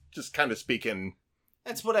he's just kind of speaking.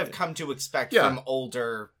 That's what I've come to expect from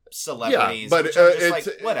older celebrities. Yeah, but it's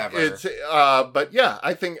like, whatever. But yeah,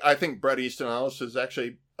 I think Bret Easton Ellis is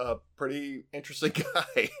actually a pretty interesting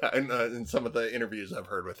guy in some of the interviews I've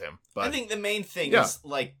heard with him. But I think the main thing is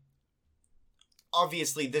like,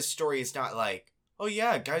 obviously, this story is not like, oh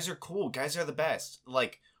yeah, guys are cool, guys are the best,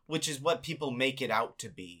 like, which is what people make it out to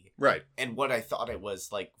be, right? And what I thought it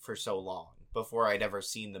was like for so long before I'd ever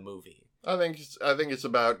seen the movie. I think it's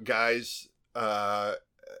about guys have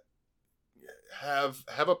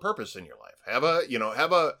a purpose in your life, have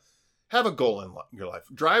a goal in your life,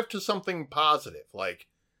 drive to something positive. Like,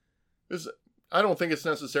 I don't think it's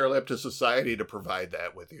necessarily up to society to provide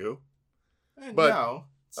that with you, but no,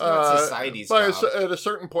 it's not society's job. At a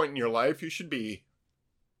certain point in your life, you should be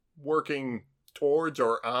working towards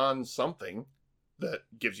or on something that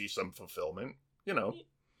gives you some fulfillment, you know.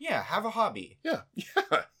 Yeah, have a hobby. Yeah.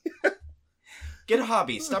 Get a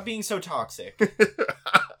hobby. Stop being so toxic.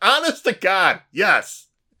 Honest to God, yes.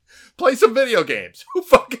 Play some video games. Who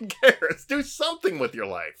fucking cares? Do something with your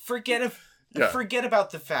life. Forget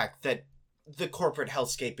about the fact that the corporate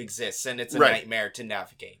hellscape exists and it's a nightmare to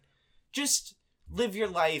navigate. Just live your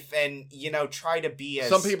life and, try to be as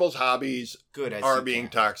some people's hobbies good as are being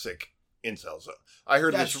toxic incels. I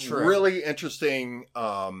heard this really interesting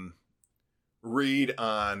read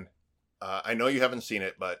on, I know you haven't seen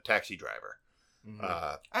it, but Taxi Driver.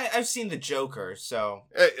 Mm-hmm. I've seen the Joker, so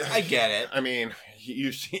I get it. I mean,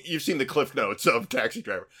 you've seen the cliff notes of Taxi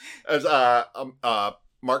Driver. As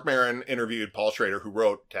Mark Maron interviewed Paul Schrader, who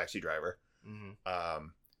wrote Taxi Driver. Mm-hmm.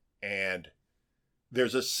 And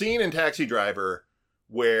there's a scene in Taxi Driver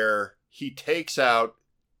where he takes out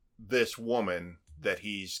this woman that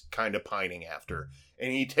he's kind of pining after,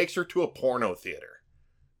 and he takes her to a porno theater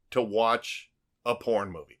to watch a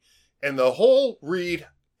porn movie. And the whole read,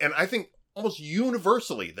 and I think almost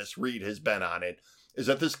universally this read has been on it, is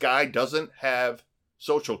that this guy doesn't have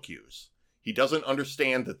social cues. He doesn't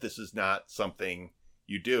understand that this is not something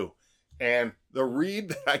you do. And the read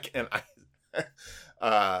that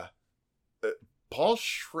I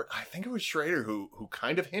think it was Schrader who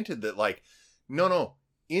kind of hinted that, like, no,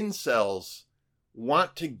 incels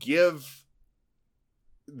want to give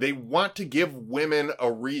women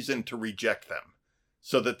a reason to reject them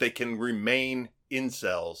so that they can remain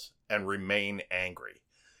incels and remain angry.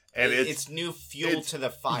 And it's new fuel to the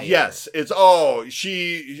fire. Yes,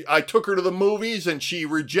 I took her to the movies and she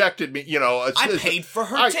rejected me. I paid for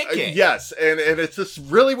her ticket. Yes, and it's just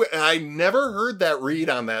really. I never heard that read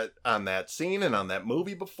on that scene and on that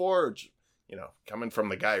movie before. Coming from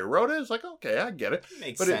the guy who wrote it, it's like, okay, I get it.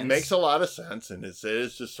 It makes a lot of sense, and it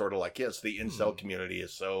is just sort of like, yes, the incel community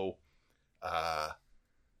is so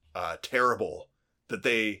terrible that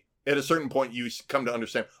they, at a certain point, you come to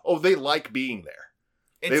understand. Oh, they like being there.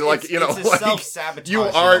 It's a self-sabotage. You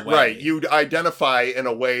are right. You identify in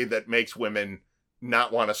a way that makes women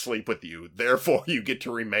not want to sleep with you. Therefore, you get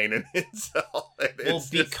to remain an incel.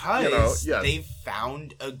 Because they've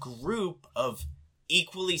found a group of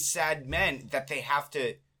equally sad men that you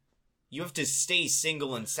have to stay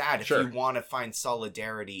single and sad if you want to find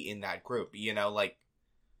solidarity in that group.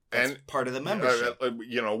 That's part of the membership.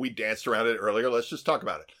 We danced around it earlier. Let's just talk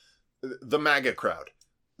about it. The MAGA crowd.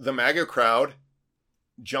 The MAGA crowd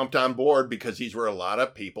jumped on board because these were a lot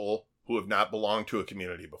of people who have not belonged to a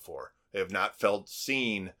community before. They have not felt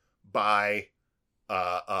seen by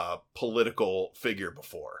a political figure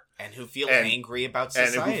before. And who feel angry about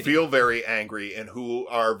society. And who feel very angry and who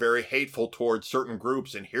are very hateful towards certain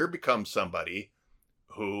groups. And here becomes somebody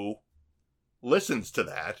who listens to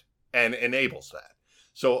that and enables that.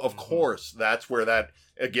 So, of course, that's where that,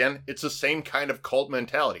 again, it's the same kind of cult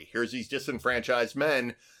mentality. Here's these disenfranchised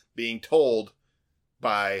men being told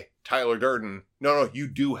by Tyler Durden, no, you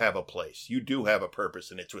do have a place. You do have a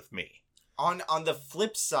purpose, and it's with me. On the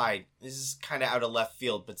flip side, this is kind of out of left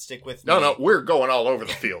field, but stick with me. No, we're going all over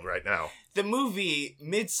the field right now. The movie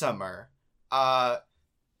Midsommar,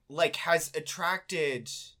 has attracted...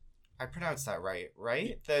 I pronounced that right?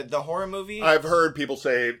 The horror movie? I've heard people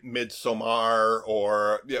say Midsommar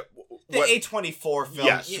or... the A24 film.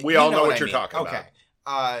 Yes, we all know what you're talking about.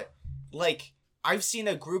 Okay. I've seen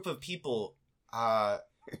a group of people,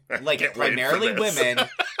 primarily women,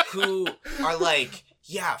 who are like,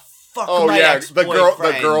 yeah, fuck my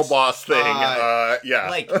ex-boyfriend. The girl boss thing.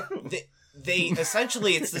 They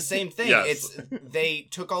essentially, it's the same thing. Yes. They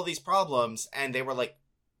took all these problems and they were like,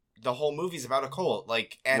 the whole movie's about a cult.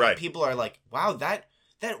 People are like, wow, that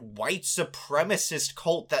white supremacist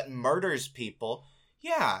cult that murders people.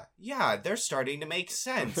 Yeah, they're starting to make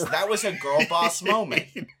sense. Right. That was a girl boss moment.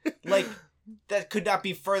 That could not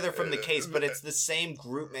be further from the case, but it's the same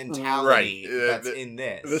group mentality that's in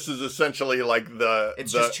this. This is essentially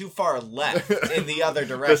It's just too far left in the other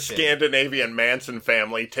direction. The Scandinavian Manson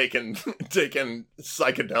family taking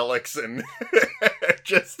psychedelics and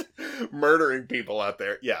just murdering people out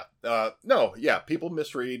there. Yeah. People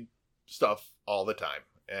misread stuff all the time.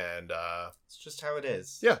 And it's just how it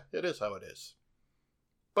is. Yeah, it is how it is.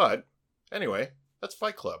 But anyway, that's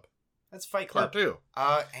Fight Club. That's Fight Club. Part 2.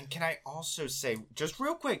 And can I also say, just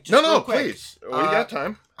real quick. Please. We got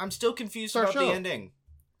time. I'm still confused about the ending.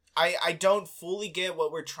 I don't fully get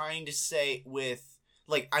what we're trying to say with,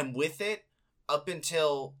 I'm with it up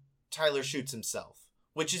until Tyler shoots himself,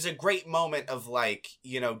 which is a great moment of,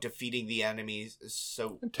 defeating the enemies.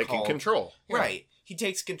 And taking control. Yeah. Right. He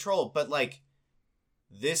takes control, but,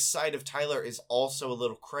 this side of Tyler is also a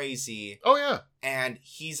little crazy. Oh, yeah. And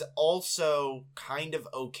he's also kind of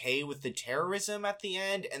okay with the terrorism at the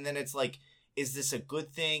end. And then it's is this a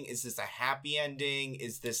good thing? Is this a happy ending?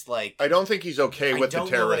 Is this I don't think he's okay with the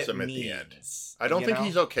terrorism at the end. I don't think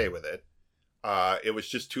he's okay with it. It was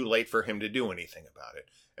just too late for him to do anything about it.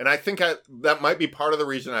 And I think that might be part of the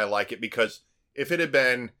reason I like it, because if it had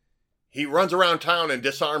been, he runs around town and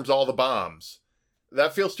disarms all the bombs,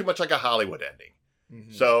 that feels too much like a Hollywood ending.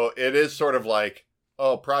 Mm-hmm. So it is sort of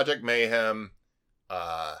Project Mayhem,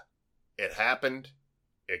 it happened,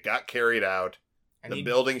 it got carried out, and the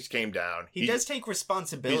buildings came down. He does take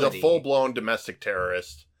responsibility. He's a full-blown domestic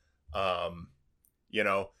terrorist.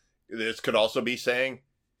 This could also be saying,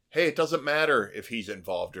 hey, it doesn't matter if he's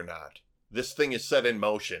involved or not. This thing is set in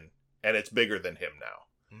motion, and it's bigger than him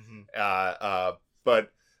now. Mm-hmm.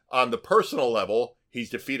 But on the personal level, he's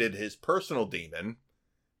defeated his personal demon,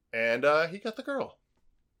 and he got the girl.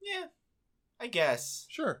 Yeah, I guess.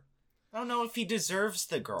 Sure. I don't know if he deserves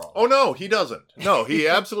the girl. Oh, no, he doesn't. No, he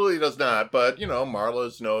absolutely does not. But,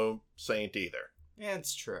 Marla's no saint either. Yeah,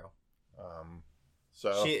 it's true.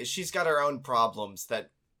 So she's got her own problems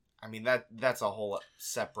that's a whole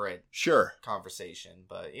separate conversation.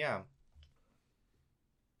 But, yeah.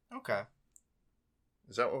 Okay.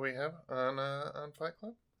 Is that what we have on Fight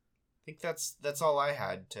Club? I think that's all I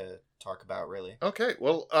had to talk about, really. Okay,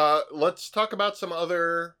 well, let's talk about some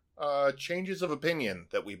other changes of opinion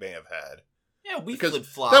that we may have had. Yeah, we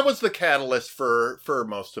flip-flop. That was the catalyst for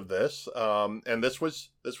most of this, and this was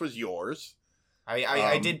yours.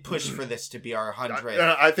 I did push for this to be our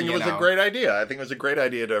 100th. I think it was a great idea. I think it was a great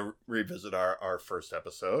idea to revisit our first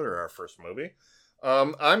episode or our first movie.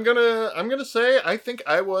 I'm gonna say I think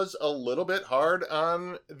I was a little bit hard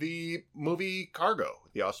on the movie Cargo,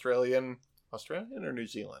 the Australian or New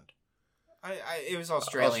Zealand. It was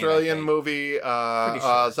Australian. Australian movie,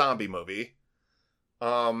 zombie movie.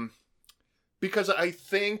 Because I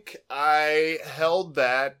think I held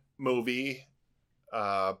that movie,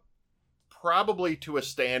 probably to a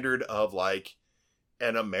standard of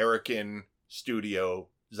an American studio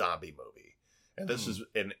zombie movie, and this is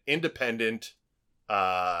an independent.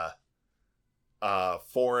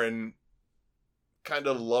 Foreign kind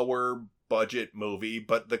of lower budget movie,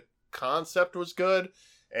 but the concept was good.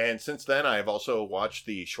 And since then, I've also watched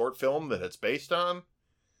the short film that it's based on.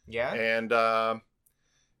 Yeah. And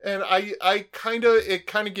And it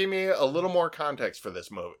kind of gave me a little more context for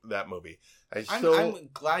that movie. I'm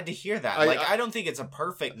glad to hear that. I don't think it's a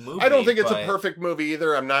perfect movie. I don't think it's a perfect movie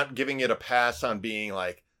either. I'm not giving it a pass on being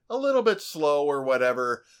like a little bit slow or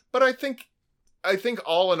whatever. But I think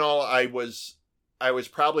all in all, I was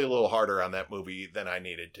probably a little harder on that movie than I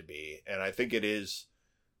needed to be. And I think it is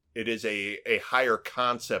a higher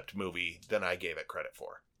concept movie than I gave it credit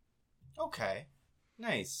for. Okay.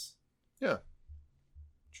 Nice. Yeah.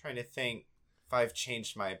 Trying to think if I've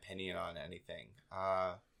changed my opinion on anything.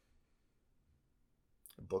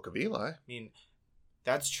 Book of Eli. I mean,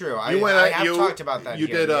 that's true. I have talked about that. You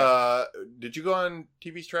here, did. Yeah. Did you go on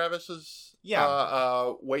TV's Travis's?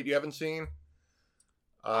 Yeah. Wait, you haven't seen.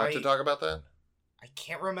 To talk about that. I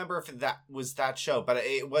can't remember if that was that show, but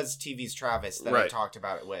it was TV's Travis that right. I talked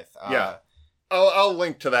about it with. Yeah. I'll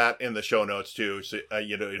link to that in the show notes too, so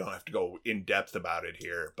you don't have to go in depth about it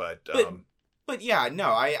here. But yeah, no,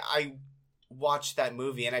 I watched that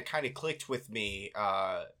movie and it kind of clicked with me.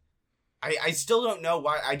 I still don't know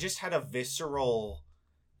why. I just had a visceral,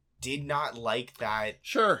 did not like that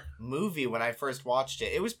movie when I first watched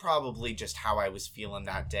it. It was probably just how I was feeling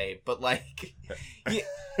that day, but like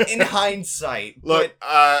in hindsight. Look,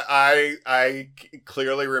 I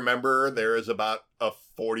clearly remember there is about a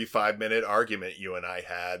 45-minute argument you and I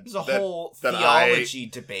had. It was a whole theology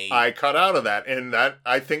debate. I cut out of that, and that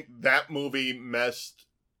I think that movie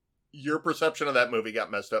your perception of that movie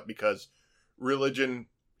got messed up because religion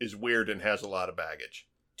is weird and has a lot of baggage.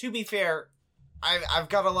 To be fair, I've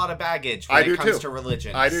got a lot of baggage when it comes to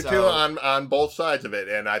religion. I do too on both sides of it,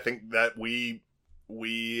 and I think that we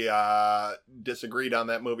disagreed on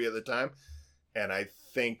that movie at the time, and I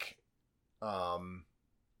think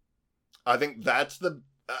that's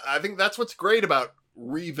what's great about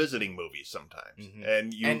revisiting movies sometimes,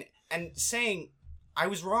 mm-hmm. and saying I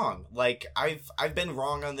was wrong. Like I've been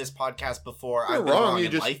wrong on this podcast before. You're I've been wrong. You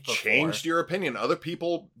just life changed your opinion. Other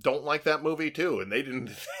people don't like that movie too, and they didn't.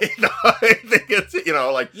 I think it's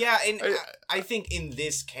like yeah. And I think in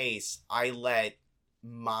this case, I let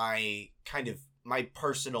my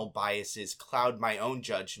personal biases cloud my own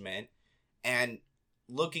judgment. And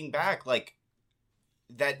looking back, like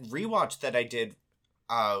that rewatch that I did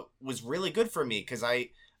was really good for me because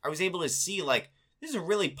I was able to see like. This is a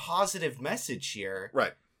really positive message here.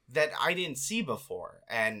 Right. That I didn't see before.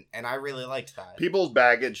 And I really liked that. People's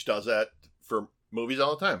baggage does that for movies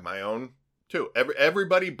all the time. My own, too.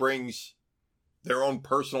 Everybody brings their own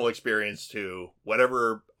personal experience to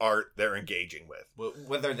whatever art they're engaging with.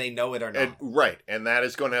 Whether they know it or not. Right. And that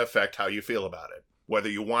is going to affect how you feel about it. Whether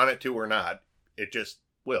you want it to or not, it just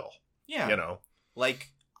will. Yeah.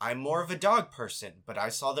 Like, I'm more of a dog person, but I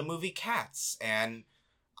saw the movie Cats, and...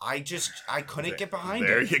 I couldn't get behind it.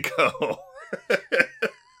 There you go.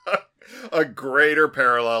 A greater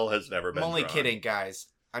parallel has never been I'm only drawn. kidding, guys.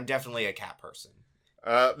 I'm definitely a cat person.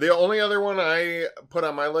 The only other one I put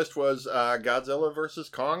on my list was Godzilla vs.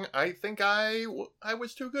 Kong. I think I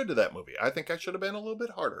was too good to that movie. I think I should have been a little bit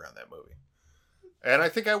harder on that movie. And I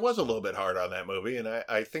think I was a little bit hard on that movie, and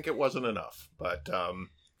I think it wasn't enough. But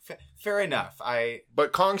fair enough.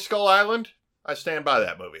 But Kong Skull Island, I stand by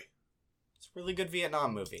that movie. Really good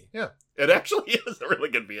Vietnam movie. Yeah, it actually is a really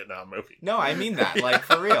good Vietnam movie. No, I mean that, like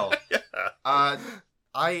for real. Yeah.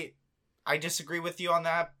 I disagree with you on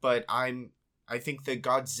that, but I think the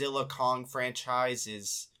Godzilla Kong franchise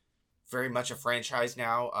is very much a franchise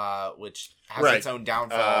now, which has its own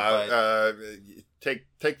downfall.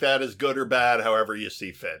 Take that as good or bad, however you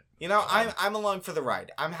see fit. I'm along for the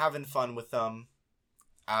ride. I'm having fun with them,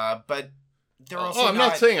 but. I'm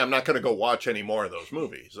not saying I'm not going to go watch any more of those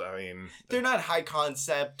movies. I mean... They're not high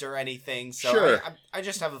concept or anything, so sure. I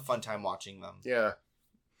just have a fun time watching them. Yeah.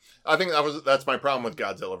 I think that's my problem with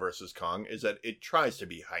Godzilla vs. Kong, is that it tries to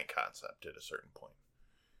be high concept at a certain point.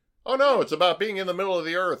 Oh no, it's about being in the middle of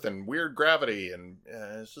the earth and weird gravity, and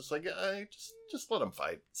it's just like, just let them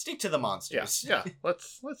fight. Stick to the monsters. Yeah,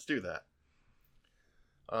 let's do that.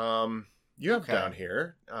 You have down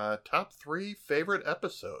here top 3 favorite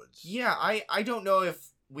episodes. Yeah, I don't know if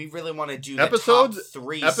we really want to do the episodes, top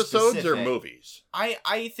 3 episodes specific. Or movies.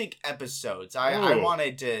 I think episodes. I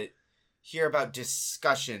wanted to hear about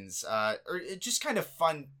discussions or just kind of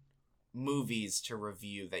fun movies to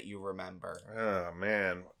review that you remember. Oh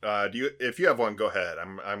man, if you have one, go ahead.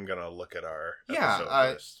 I'm gonna look at our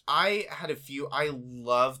episode list. I had a few. I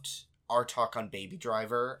loved our talk on Baby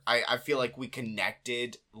Driver. I feel like we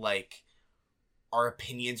connected like our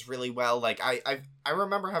opinions really well. Like I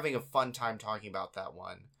remember having a fun time talking about that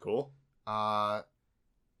one. Cool. And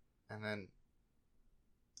then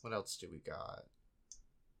what else do we got?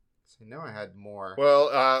 I know I had more.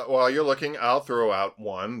 Well, while you're looking, I'll throw out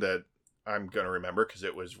one that I'm going to remember because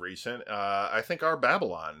it was recent. I think our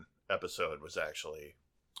Babylon episode was actually...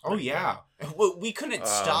 Oh, yeah. Well, we couldn't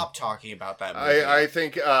stop talking about that movie. I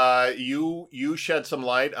think you shed some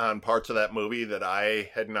light on parts of that movie that I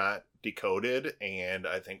had not decoded, and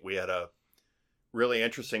I think we had a really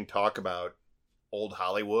interesting talk about old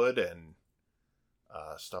Hollywood and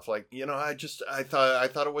stuff like, I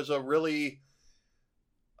thought it was a really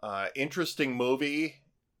interesting movie.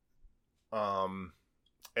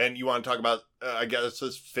 And you want to talk about, I guess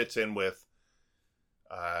this fits in with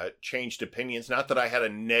changed opinions. Not that I had a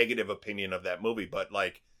negative opinion of that movie, but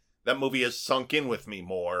like that movie has sunk in with me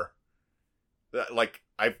more. Like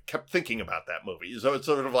I've kept thinking about that movie. So it's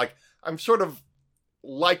sort of like, I'm sort of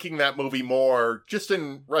liking that movie more just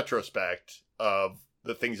in retrospect of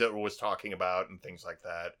the things that it was talking about and things like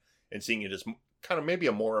that, and seeing it as kind of maybe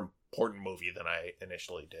a more important movie than I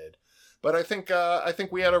initially did. But I think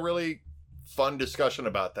we had a really fun discussion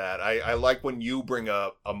about that. I like when you bring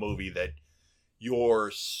up a movie that you're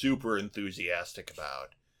super enthusiastic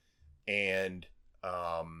about, and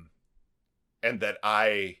that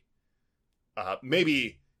I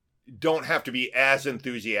maybe don't have to be as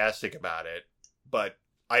enthusiastic about it, but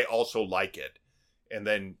I also like it. And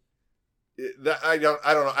then I don't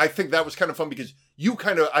know. I think that was kind of fun because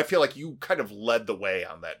I feel like you kind of led the way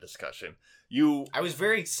on that discussion. I was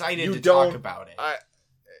very excited to talk about it.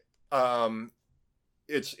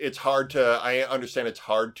 It's hard to, I understand it's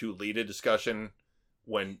hard to lead a discussion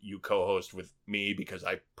when you co-host with me because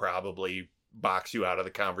I probably box you out of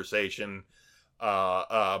the conversation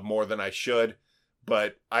more than I should.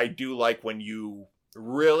 But I do like when you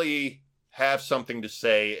really have something to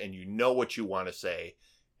say and you know what you want to say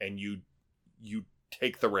and you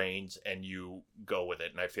take the reins and you go with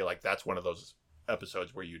it. And I feel like that's one of those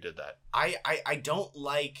episodes where you did that. I don't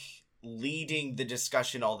like leading the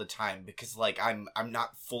discussion all the time because like I'm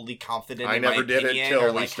not fully confident in my opinion. I never did it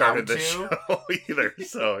until we started the show either.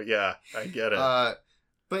 So yeah, I get it.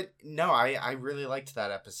 But no, I really liked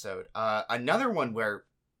that episode. Another one where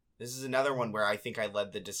I think I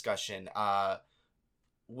led the discussion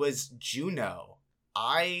was Juno.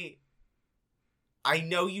 I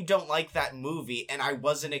know you don't like that movie, and I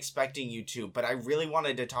wasn't expecting you to, but I really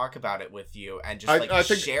wanted to talk about it with you and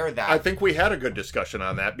just share that. I think we had a good discussion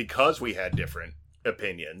on that because we had different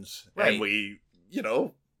opinions, right. And we,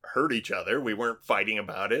 heard each other. We weren't fighting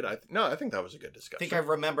about it. I think that was a good discussion. I think I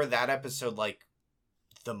remember that episode like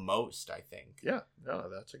the most, I think. Yeah, no,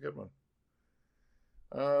 that's a good one.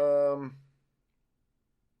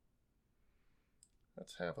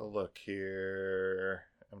 Let's have a look here.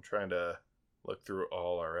 I'm trying to look through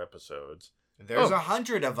all our episodes. There's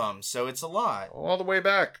 100 of them, so it's a lot. All the way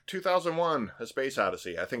back, 2001, A Space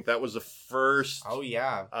Odyssey. I think that was the first... Oh,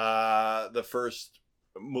 yeah. The first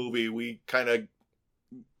movie we kind of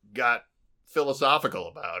got philosophical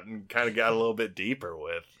about and kind of got a little bit deeper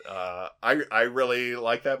with. I really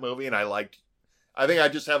like that movie, and I think I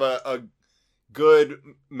just have a good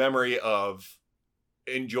memory of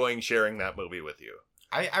enjoying sharing that movie with you.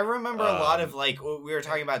 I remember a lot of like we were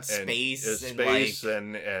talking about space and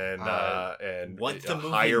what the movie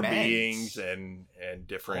higher meant. beings and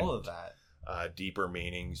different all of that deeper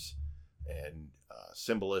meanings and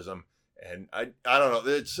symbolism, and I don't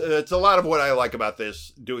know, it's a lot of what I like about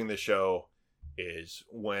doing this show is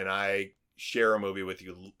when I share a movie with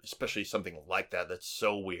you, especially something like that that's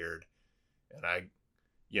so weird, and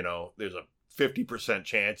there's a 50%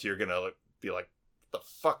 chance you're gonna be like, the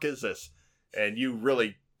fuck is this? And you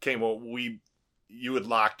really you had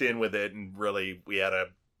locked in with it, and really we had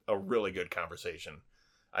a really good conversation.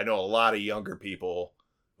 I know a lot of younger people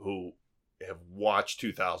who have watched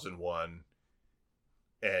 2001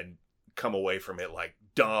 and come away from it like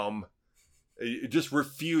dumb, just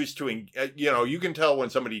refuse to, you can tell when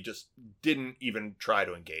somebody just didn't even try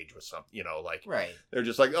to engage with something, like, right. They're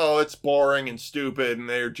just like, oh, it's boring and stupid, and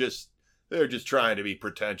they're just trying to be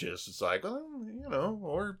pretentious. It's like,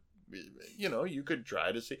 or, you could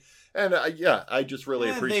try to see. And I just really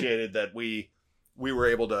appreciated that we were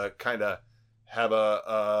able to kind of have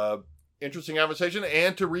a interesting conversation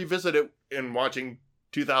and to revisit it in watching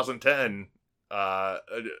 2010,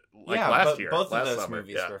 last year. Both of those summer.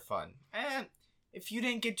 movies were fun. And if you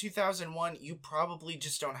didn't get 2001, you probably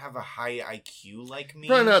just don't have a high IQ like me.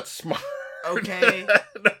 Probably not smart. Okay.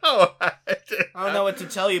 No, I don't know what to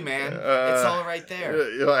tell you, man. It's all right there.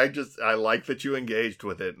 I like that you engaged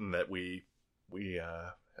with it and that we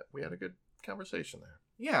had a good conversation there.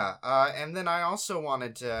 Yeah, and then I also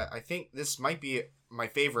wanted to. I think this might be my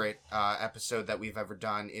favorite episode that we've ever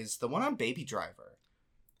done is the one on Baby Driver.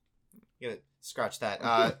 Yeah, scratch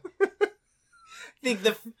that. think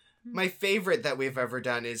my favorite that we've ever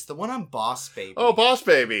done is the one on Boss Baby. Oh, Boss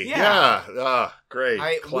Baby. Yeah.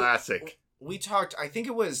 Great. Classic. We talked, I think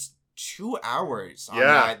it was 2 hours on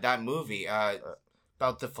that movie.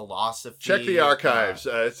 About the philosophy. Check the archives.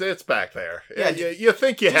 It's back there. Yeah, you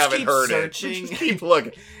think you haven't heard searching. It. Just keep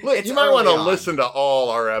looking. Look, you might want to listen to all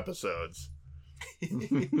our episodes.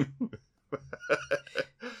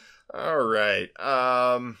 All right.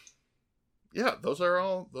 Yeah, those are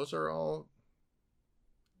all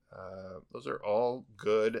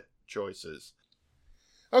good choices.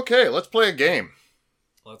 Okay, let's play a game.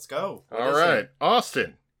 Let's go. All right.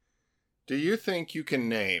 Austin, do you think you can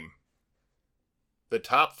name the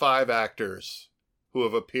top 5 actors who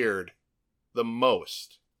have appeared the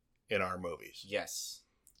most in our movies? Yes.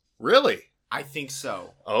 Really? I think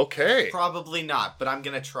so. Okay. Probably not, but I'm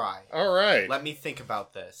going to try. All right. Let me think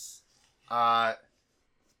about this. Who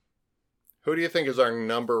do you think is our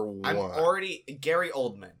number 1? Gary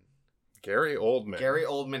Oldman. Gary Oldman. Gary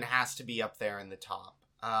Oldman has to be up there in the top.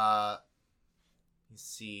 Let's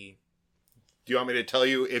see. Do you want me to tell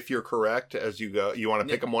you if you're correct as you go? You want to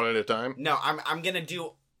pick them one at a time? No, I'm going to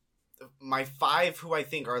do my 5 who I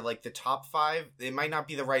think are like the top 5. It might not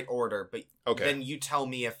be the right order, but then you tell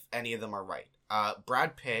me if any of them are right.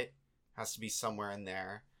 Brad Pitt has to be somewhere in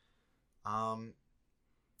there. So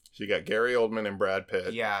you got Gary Oldman and Brad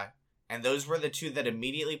Pitt. Yeah. And those were the 2 that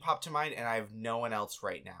immediately popped to mind, and I have no one else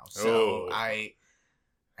right now. So I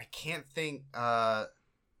can't think.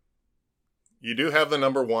 You do have the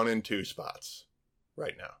number 1 and 2 spots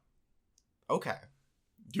right now. Okay.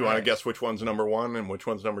 Do you want to guess which one's number 1 and which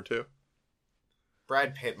one's number 2?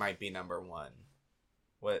 Brad Pitt might be number 1.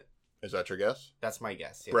 What? Is that your guess? That's my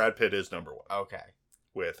guess. Yeah. Brad Pitt is number 1. Okay.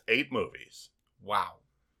 With 8 movies. Wow.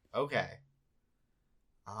 Okay.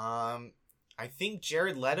 I think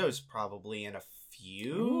Jared Leto's probably in a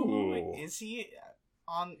few. Ooh. Is he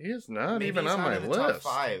on? He is not even on my list.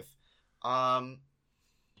 Top 5.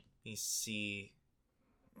 Let me see.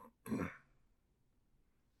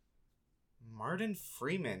 Martin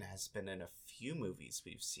Freeman has been in a few movies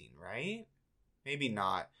we've seen, right? Maybe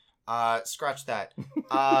not. Scratch that.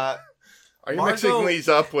 Are you mixing these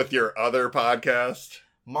up with your other podcast?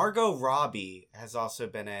 Margot Robbie has also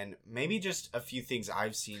been in maybe just a few things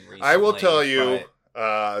I've seen recently. I will tell you,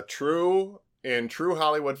 in true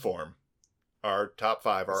Hollywood form, our top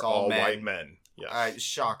 5 are all white men. Yes.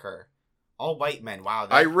 Shocker. All white men. Wow.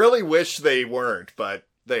 I really wish they weren't, but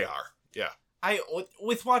they are. Yeah.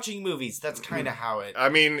 With watching movies, that's kind of how it. I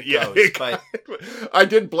mean, yeah. Goes, but I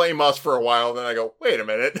did blame us for a while, then I go, wait a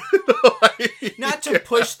minute. Not to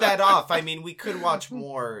push that off. I mean, we could watch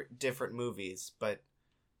more different movies, but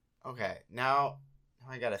okay. Now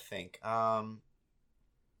I gotta think.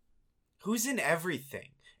 Who's in everything?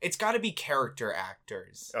 It's got to be character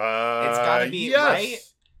actors. It's got to be right.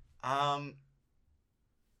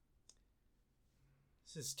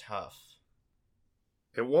 This is tough.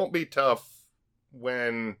 It won't be tough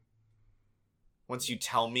when... Once you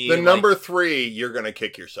tell me... The number 3, you're going to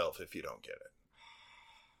kick yourself if you don't get it.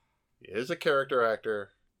 He is a character actor.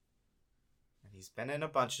 And he's been in a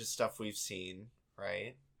bunch of stuff we've seen,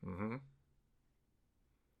 right? Mm-hmm.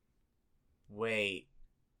 Wait.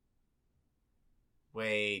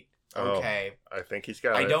 Okay. Oh, I think he's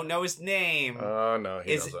got it. I don't know his name. Oh, no,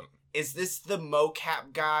 he doesn't. Is this the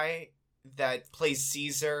mocap guy that plays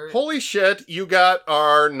Caesar? Holy shit, you got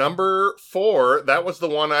our number 4. That was the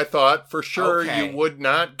one I thought for sure you would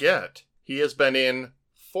not get. He has been in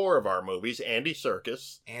 4 of our movies. Andy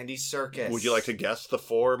Serkis. Would you like to guess the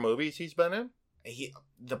 4 movies he's been in?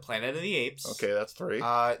 The Planet of the Apes. Okay, that's 3.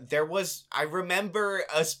 I remember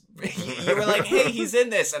us, you were like, hey, he's in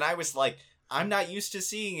this. And I was like, I'm not used to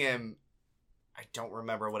seeing him. I don't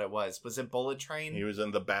remember what it was. Was it Bullet Train? He was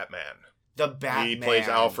in The Batman. The Batman. He plays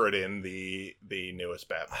Alfred in the newest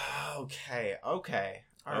Batman. Okay. All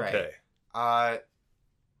right. Okay.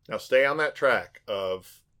 Now stay on that track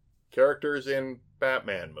of characters in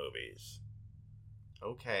Batman movies.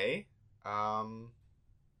 Okay. Or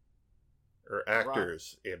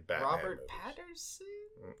actors in Batman Robert movies. Patterson?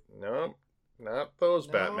 No, not those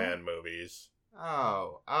Batman movies.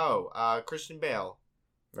 Christian Bale.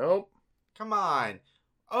 Nope. Come on.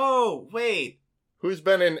 Oh, wait. Who's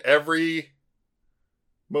been in every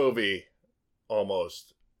movie,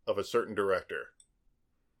 almost, of a certain director?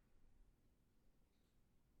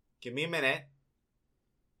 Give me a minute.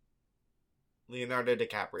 Leonardo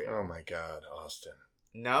DiCaprio. Oh my God, Austin.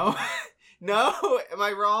 No? No? Am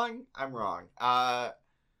I wrong? I'm wrong. I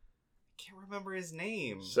can't remember his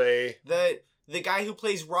name. Say... The guy who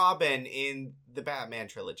plays Robin in the Batman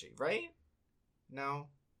trilogy, right? No?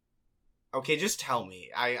 Okay, just tell me.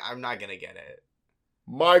 I'm not gonna get it.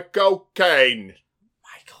 Michael Caine.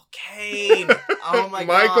 Michael Caine. Oh my god.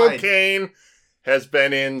 Michael Caine has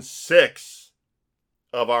been in 6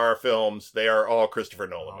 of our films. They are all Christopher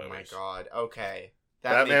Nolan movies. Oh my god. Okay.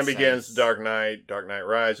 Batman Begins, Dark Knight, Dark Knight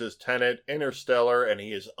Rises, Tenet, Interstellar, and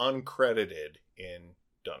he is uncredited in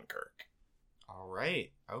Dunkirk. All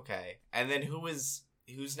right. Okay. And then who's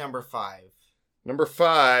number 5? Number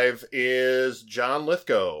 5 is John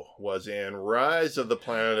Lithgow. Was in Rise of the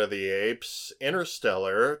Planet of the Apes,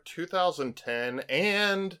 Interstellar, 2010,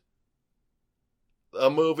 and a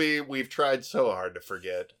movie we've tried so hard to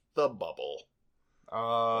forget, The Bubble.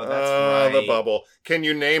 Oh, that's right. The Bubble. Can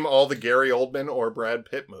you name all the Gary Oldman or Brad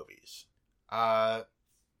Pitt movies? Let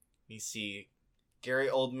me see. Gary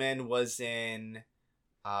Oldman was in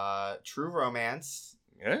True Romance.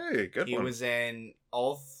 Hey, good he one. He was in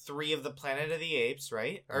all 3 of the Planet of the Apes,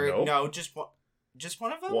 right? Or nope. No, just one. Just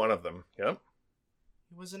one of them. One of them. Yep.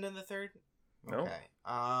 He wasn't in the 3rd. No.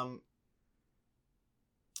 Okay.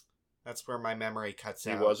 That's where my memory cuts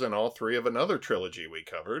out. He was in all 3 of another trilogy we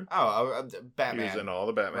covered. Oh, Batman. He was in all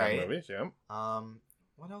the Batman movies. Yep.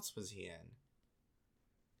 What else was he in?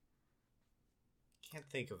 Can't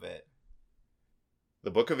think of it.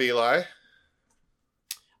 The Book of Eli.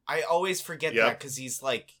 I always forget that because he's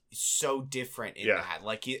like so different in that.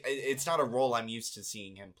 Like it's not a role I'm used to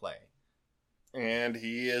seeing him play. And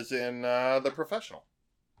he is in The Professional.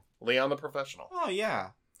 Leon the Professional. Oh yeah.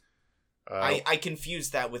 I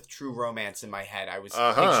confused that with True Romance in my head. I was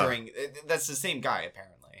picturing that's the same guy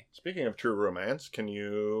apparently. Speaking of True Romance, can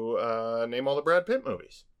you name all the Brad Pitt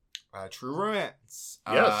movies? True Romance.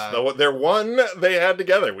 Yes, they're one they had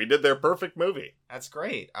together. We did their perfect movie. That's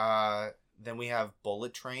great. Then we have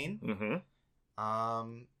Bullet Train. Mm-hmm.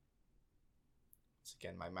 Once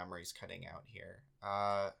again, my memory's cutting out here.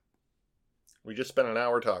 We just spent an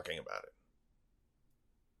hour talking about it.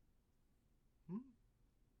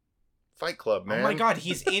 Fight Club, man. Oh my god,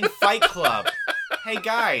 he's in Fight Club. Hey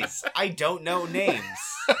guys, I don't know names.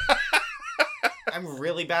 I'm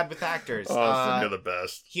really bad with actors. Oh, you're the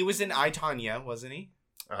best. He was in I, Tonya, wasn't he?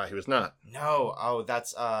 He was not. No. Oh,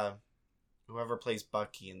 that's whoever plays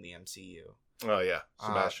Bucky in the MCU. Oh yeah,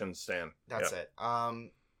 Sebastian Stan. That's it.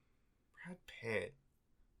 Brad Pitt.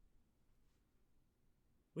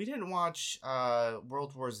 We didn't watch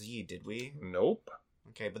World War Z, did we? Nope.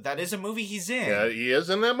 Okay, but that is a movie he's in. Yeah, he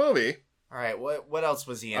is in that movie. All right, what else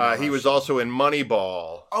was he in? He was also in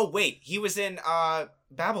Moneyball. Oh wait, he was in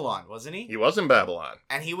Babylon, wasn't he? He was in Babylon.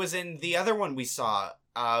 And he was in the other one we saw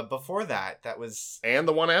before that. That was... And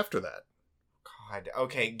the one after that. God,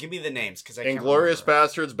 okay, give me the names, because I can't Inglourious remember.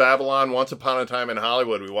 Bastards, Babylon, Once Upon a Time in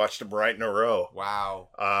Hollywood. We watched them right in a row. Wow.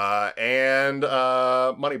 And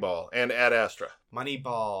Moneyball, and Ad Astra.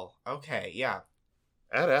 Moneyball, okay, yeah.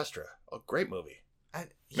 Ad Astra, a great movie.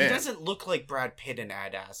 He doesn't look like Brad Pitt in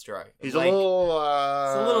Ad Astra. He's like, it's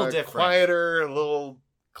a little different. Quieter, a little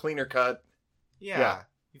cleaner cut. Yeah.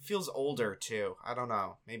 He feels older, too. I don't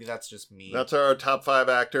know. Maybe that's just me. That's our top 5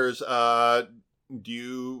 actors.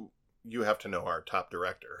 You have to know our top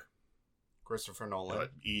director. Christopher Nolan.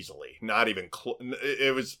 Easily. Not even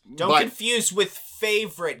it was... Don't confuse with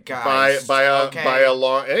favorite guys. By a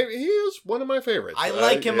long... He is one of my favorites. I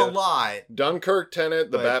like him a lot. Dunkirk,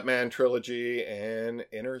 Tenet, the Batman trilogy, and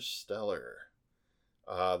Interstellar.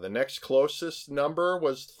 The next closest number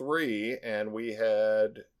was 3, and we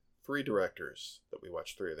had 3 directors that we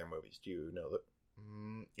watched 3 of their movies. Do you know that?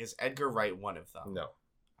 Is Edgar Wright one of them? No.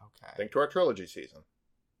 Okay. Think to our trilogy season.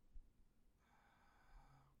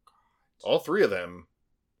 All 3 of them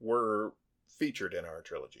were featured in our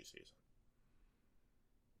trilogy season.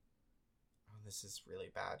 Oh, this is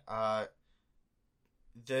really bad.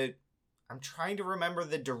 I'm trying to remember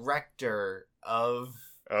the director of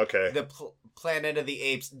the Planet of the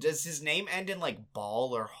Apes. Does his name end in like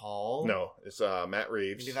Ball or Hall? No, it's Matt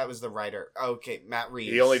Reeves. Maybe that was the writer. Okay, Matt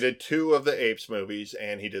Reeves. He only did 2 of the Apes movies,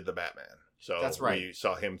 and he did the Batman. So that's right. We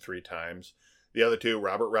saw him 3 times. The other 2,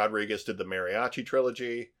 Robert Rodriguez did the Mariachi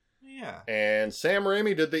trilogy. Yeah. And Sam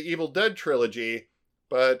Raimi did the Evil Dead trilogy,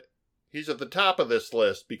 but he's at the top of this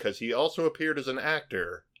list because he also appeared as an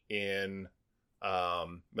actor in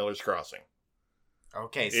Miller's Crossing.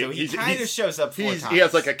 Okay, so he kind of shows up 4 times. He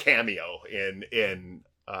has like a cameo in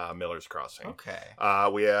Miller's Crossing.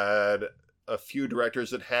 Okay. We had a few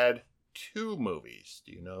directors that had 2 movies.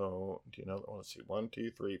 Do you know? Let's see. 1,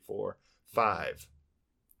 2, 3, 4, 5.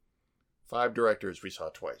 5 directors we saw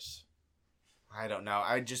twice. I don't know.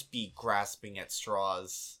 I'd just be grasping at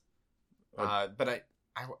straws. But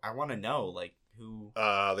I want to know, like, who...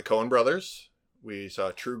 The Coen brothers. We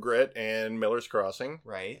saw True Grit and Miller's Crossing.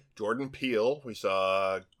 Right. Jordan Peele. We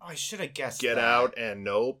saw... Oh, I should have guessed Get Out and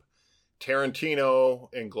Nope. Tarantino,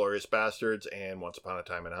 Inglourious Bastards, and Once Upon a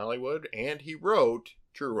Time in Hollywood. And he wrote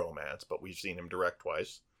True Romance, but we've seen him direct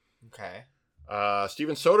twice. Okay.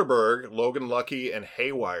 Steven Soderbergh, Logan Lucky, and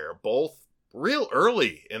Haywire, both real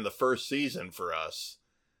early in the first season for us.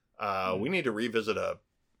 We need to revisit a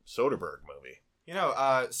Soderbergh movie. You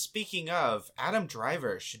know, speaking of, Adam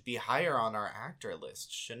Driver should be higher on our actor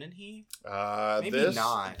list, shouldn't he? Maybe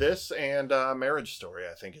not. This and Marriage Story,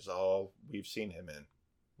 I think, is all we've seen him in.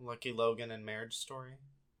 Lucky Logan and Marriage Story?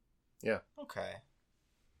 Yeah. Okay.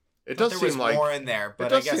 It does seem like more in there, but it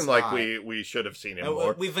does I guess seem not. like we should have seen him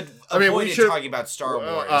more. We've avoided talking about Star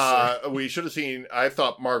Wars. We should have seen. I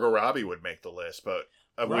thought Margot Robbie would make the list, but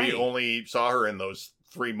we only saw her in those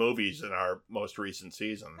 3 movies in our most recent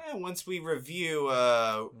season. Once we review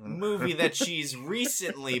a movie that she's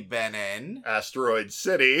recently been in, Asteroid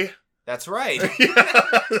City. That's right.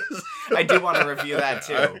 I do want to review that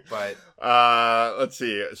too, but let's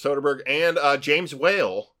see, Soderbergh and James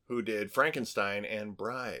Whale, who did Frankenstein and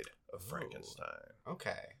Bride of Frankenstein.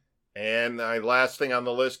 Okay. And last thing on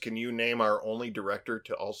the list, can you name our only director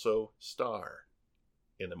to also star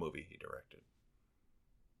in the movie he directed?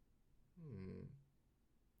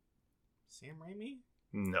 Sam Raimi?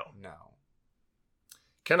 No.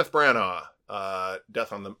 Kenneth Branagh,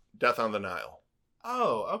 Death on the Nile.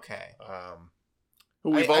 Oh, okay.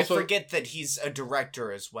 Who I forget that he's a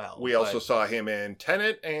director as well. We also saw him in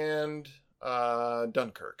Tenet and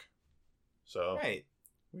Dunkirk. So right.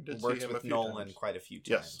 We did worked see him with Nolan quite a few times.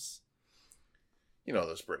 Yes. You know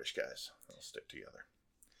those British guys. They'll stick together.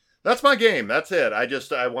 That's my game. That's it. I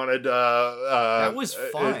wanted that was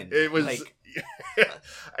fun. It was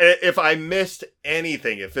if I missed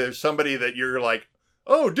anything, if there's somebody that you're like,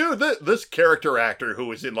 oh, dude, this character actor who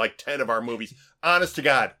was in like 10 of our movies, honest to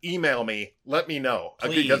God, email me. Let me know.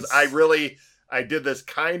 Please. Because I did this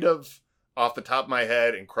kind of off the top of my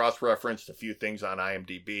head and cross-referenced a few things on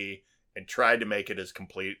IMDb and tried to make it as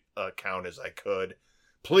complete a count as I could.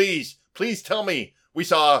 Please tell me we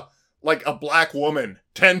saw like a black woman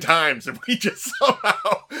 10 times and we just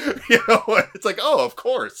somehow, it's like, oh, of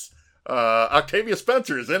course. Octavia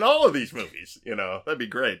Spencer is in all of these movies. That'd be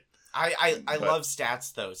great. I love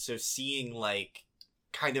stats though, so seeing like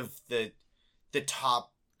kind of the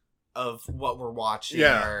top of what we're watching.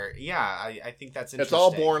 I think that's interesting. It's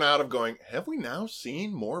all born out of going, have we now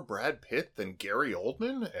seen more Brad Pitt than Gary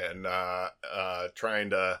Oldman? And trying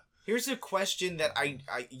to... Here's a question that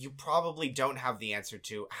you probably don't have the answer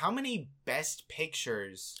to. How many Best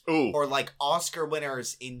Pictures or like Oscar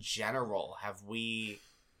winners in general have we...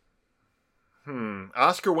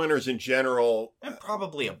 Oscar winners in general... And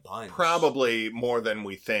probably a bunch. Probably more than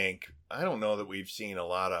we think. I don't know that we've seen a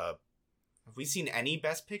lot of... Have we seen any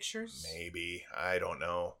Best Pictures? Maybe. I don't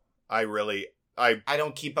know. I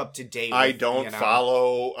don't keep up to date. I don't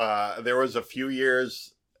follow. There was a few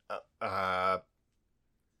years...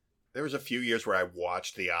 There was a few years where I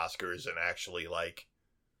watched the Oscars and actually like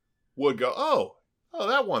would go, oh,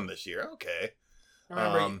 that won this year. Okay.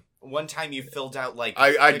 I remember one time you filled out like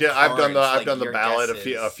I've done the ballot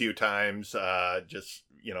a few times, just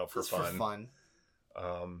for fun.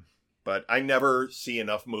 But I never see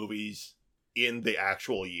enough movies in the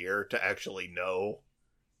actual year to actually know.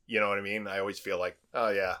 You know what I mean? I always feel like, oh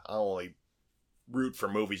yeah, I'll only root for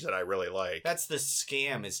movies that I really like. That's the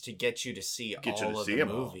scam, is to get you to see all of the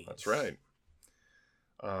movies. That's right.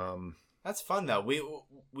 That's fun though.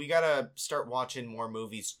 We gotta start watching more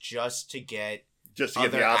movies just to get the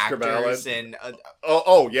Oscar ballot and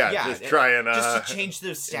just try and just to change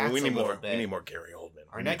those stats a little bit. We need more Gary Oldman.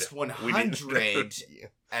 Our next 100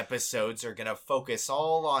 episodes are gonna focus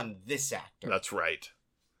all on this actor. That's right.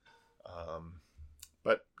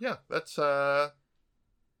 But yeah, that's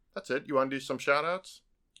it. You want to do some shout outs?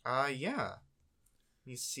 Yeah. Let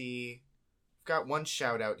me see. I've got one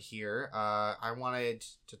shout out here. I wanted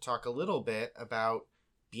to talk a little bit about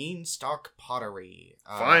Beanstalk Pottery.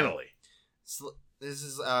 Finally. This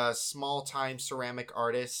is a small time ceramic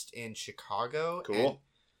artist in Chicago. Cool. And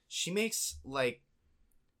she makes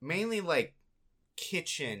mainly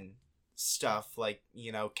kitchen stuff, like,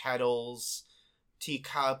 kettles,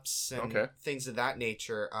 teacups, and things of that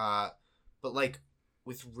nature. But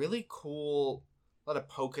with really cool, a lot of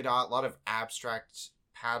polka dot, a lot of abstract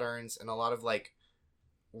patterns, and a lot of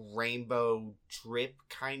rainbow drip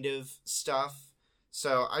kind of stuff.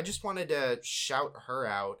 So I just wanted to shout her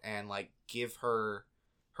out and give her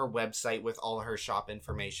website with all her shop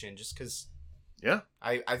information, just because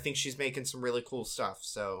I think she's making some really cool stuff.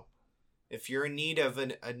 So if you're in need of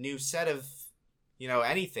a new set of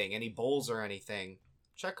anything, any bowls or anything,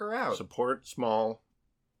 check her out. Support small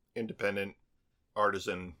independent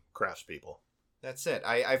artisan craftspeople. That's it.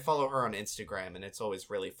 I follow her on Instagram, and it's always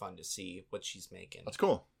really fun to see what she's making. That's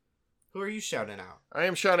cool. Who are you shouting out? I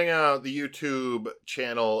am shouting out the YouTube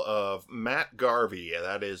channel of Matt Garvey.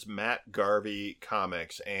 That is Matt Garvey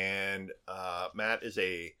Comics. And Matt is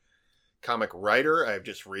a comic writer. I've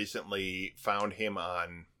just recently found him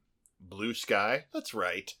on Blue Sky. That's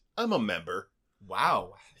right. I'm a member. There.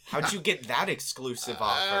 How'd you get that exclusive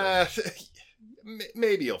offer?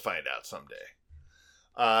 Maybe you'll find out someday.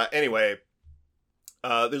 Anyway,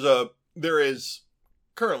 there is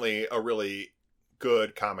currently a really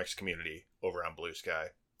good comics community over on Blue Sky.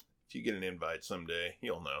 If you get an invite someday,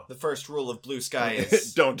 you'll know. The first rule of Blue Sky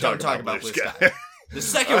is don't talk about Blue Sky. The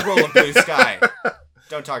second rule of Blue Sky,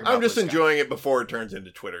 don't talk about I'm just Blue enjoying it before it turns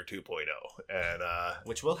into Twitter 2.0. And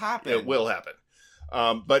which will happen. It will happen.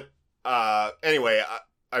 Anyway,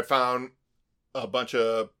 I found a bunch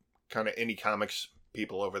of kind of indie comics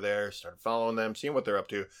people over there, started following them, seeing what they're up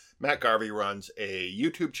to. Matt Garvey runs a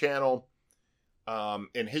YouTube channel,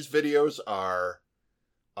 and his videos are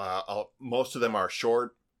most of them are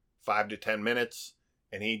short, 5 to 10 minutes,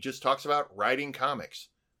 and he just talks about writing comics,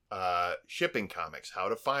 shipping comics, how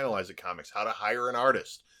to finalize a comics, how to hire an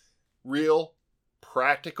artist. Real,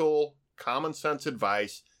 practical, common sense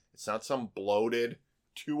advice. It's not some bloated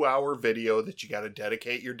 2-hour video that you got to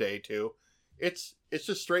dedicate your day to. It's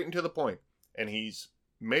just straight and to the point. And he's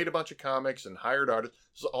made a bunch of comics and hired artists.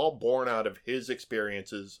 This is all born out of his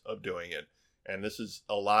experiences of doing it. And this is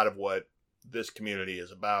a lot of what this community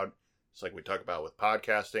is about. It's like we talk about with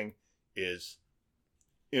podcasting, is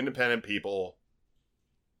independent people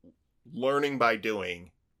learning by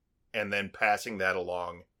doing and then passing that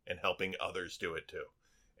along and helping others do it too.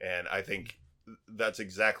 And I think that's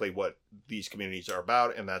exactly what these communities are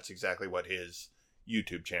about, and that's exactly what his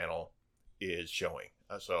YouTube channel is showing.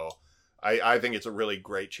 So I think it's a really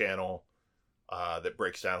great channel that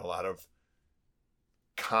breaks down a lot of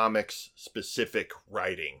comics-specific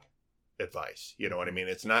writing advice. You know what I mean?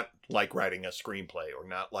 It's not like writing a screenplay or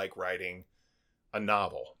not like writing a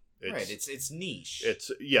novel. It's niche.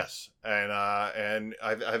 Yes, and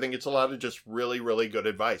I think it's a lot of just really, really good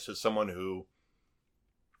advice as someone who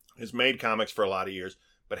has made comics for a lot of years,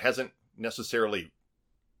 but hasn't necessarily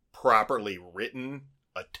properly written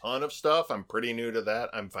a ton of stuff. I'm pretty new to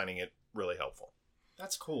that. I'm finding it really helpful.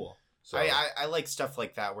 That's cool. So I like stuff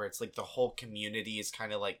like that where it's like the whole community is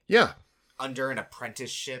kind of like under an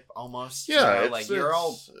apprenticeship almost. Yeah, like you're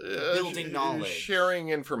all building knowledge, sharing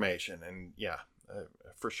information, and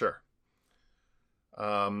for sure.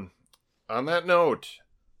 On that note,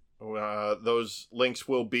 those links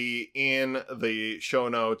will be in the show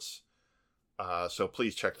notes, so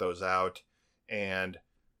please check those out, and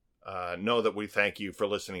know that we thank you for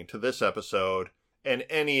listening to this episode and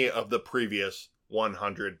any of the previous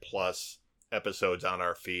 100 plus episodes on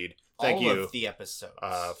our feed. Thank you. All of the episodes.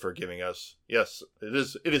 For giving us, yes,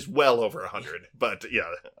 it is well over 100, but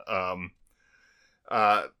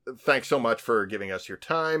thanks so much for giving us your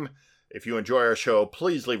time. If you enjoy our show,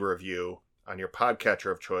 please leave a review on your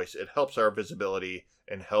podcatcher of choice. It helps our visibility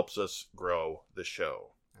and helps us grow the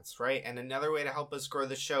show. That's right. And another way to help us grow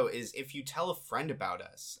the show is if you tell a friend about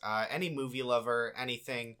us. Any movie lover,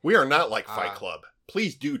 anything. We are not like Fight Club.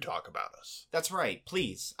 Please do talk about us. That's right.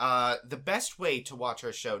 Please. The best way to watch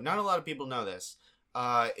our show, not a lot of people know this,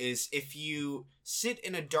 is if you sit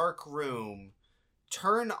in a dark room,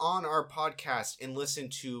 turn on our podcast and listen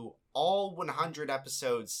to all 100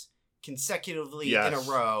 episodes consecutively in a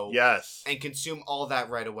row. Yes. And consume all that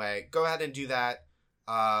right away. Go ahead and do that.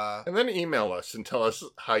 And then email us and tell us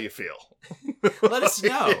how you feel. Let us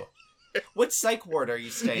know. What psych ward are you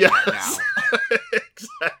staying at now?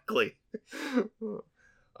 Exactly.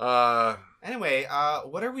 Anyway,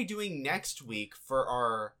 what are we doing next week for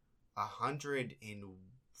our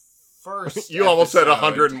 101st You almost said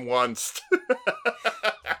 101st.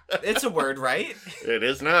 It's a word, right? It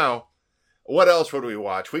is now. What else would we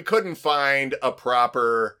watch? We couldn't find a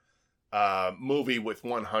proper movie with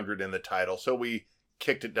 100 in the title, so we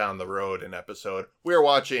kicked it down the road an episode. We're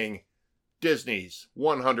watching Disney's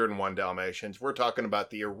 101 Dalmatians. We're talking about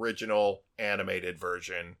the original animated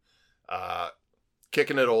version.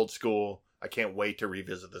 Kicking it old school. I can't wait to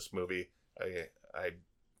revisit this movie. I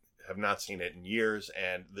have not seen it in years,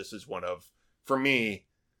 and this is one of, for me,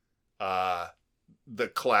 the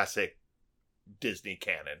classic Disney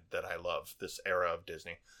canon that I love, this era of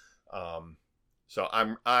Disney. So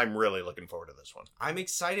I'm really looking forward to this one. I'm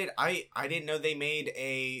excited. I didn't know they made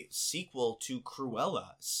a sequel to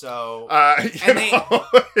Cruella. So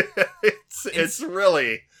it's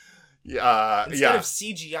really, Instead of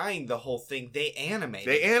CGIing the whole thing, they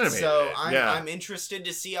animated it. So I'm interested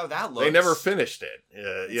to see how that looks. They never finished it.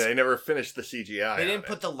 They never finished the CGI. They didn't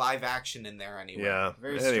put the live action in there anyway. Yeah.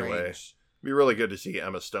 Very strange. It'd be really good to see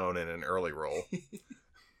Emma Stone in an early role.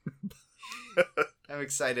 I'm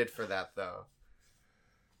excited for that, though.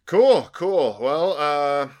 Cool.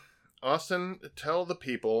 Well, Austin, tell the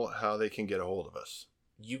people how they can get a hold of us.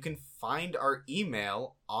 You can find our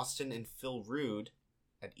email, Austin and Phil Rude,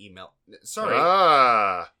 at email.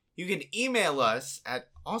 You can email us at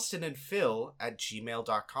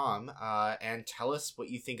austinandphil@gmail.com and tell us what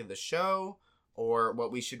you think of the show, or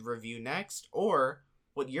what we should review next, or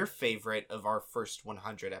what your favorite of our first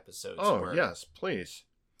 100 episodes were. Oh, yes, please.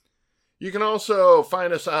 You can also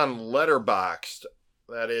find us on Letterboxd.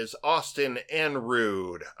 That is Austin and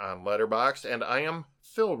Rude on Letterboxd, and I am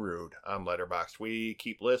Phil Rude on Letterboxd. We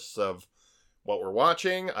keep lists of what we're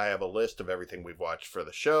watching. I have a list of everything we've watched for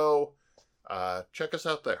the show. Check us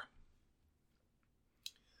out there.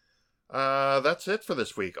 That's it for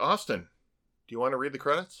this week. Austin, do you want to read the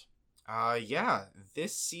credits? Yeah.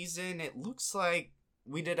 This season, it looks like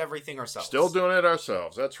we did everything ourselves. Still doing it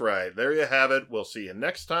ourselves. That's right. There you have it. We'll see you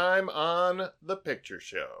next time on The Picture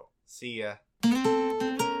Show. See ya.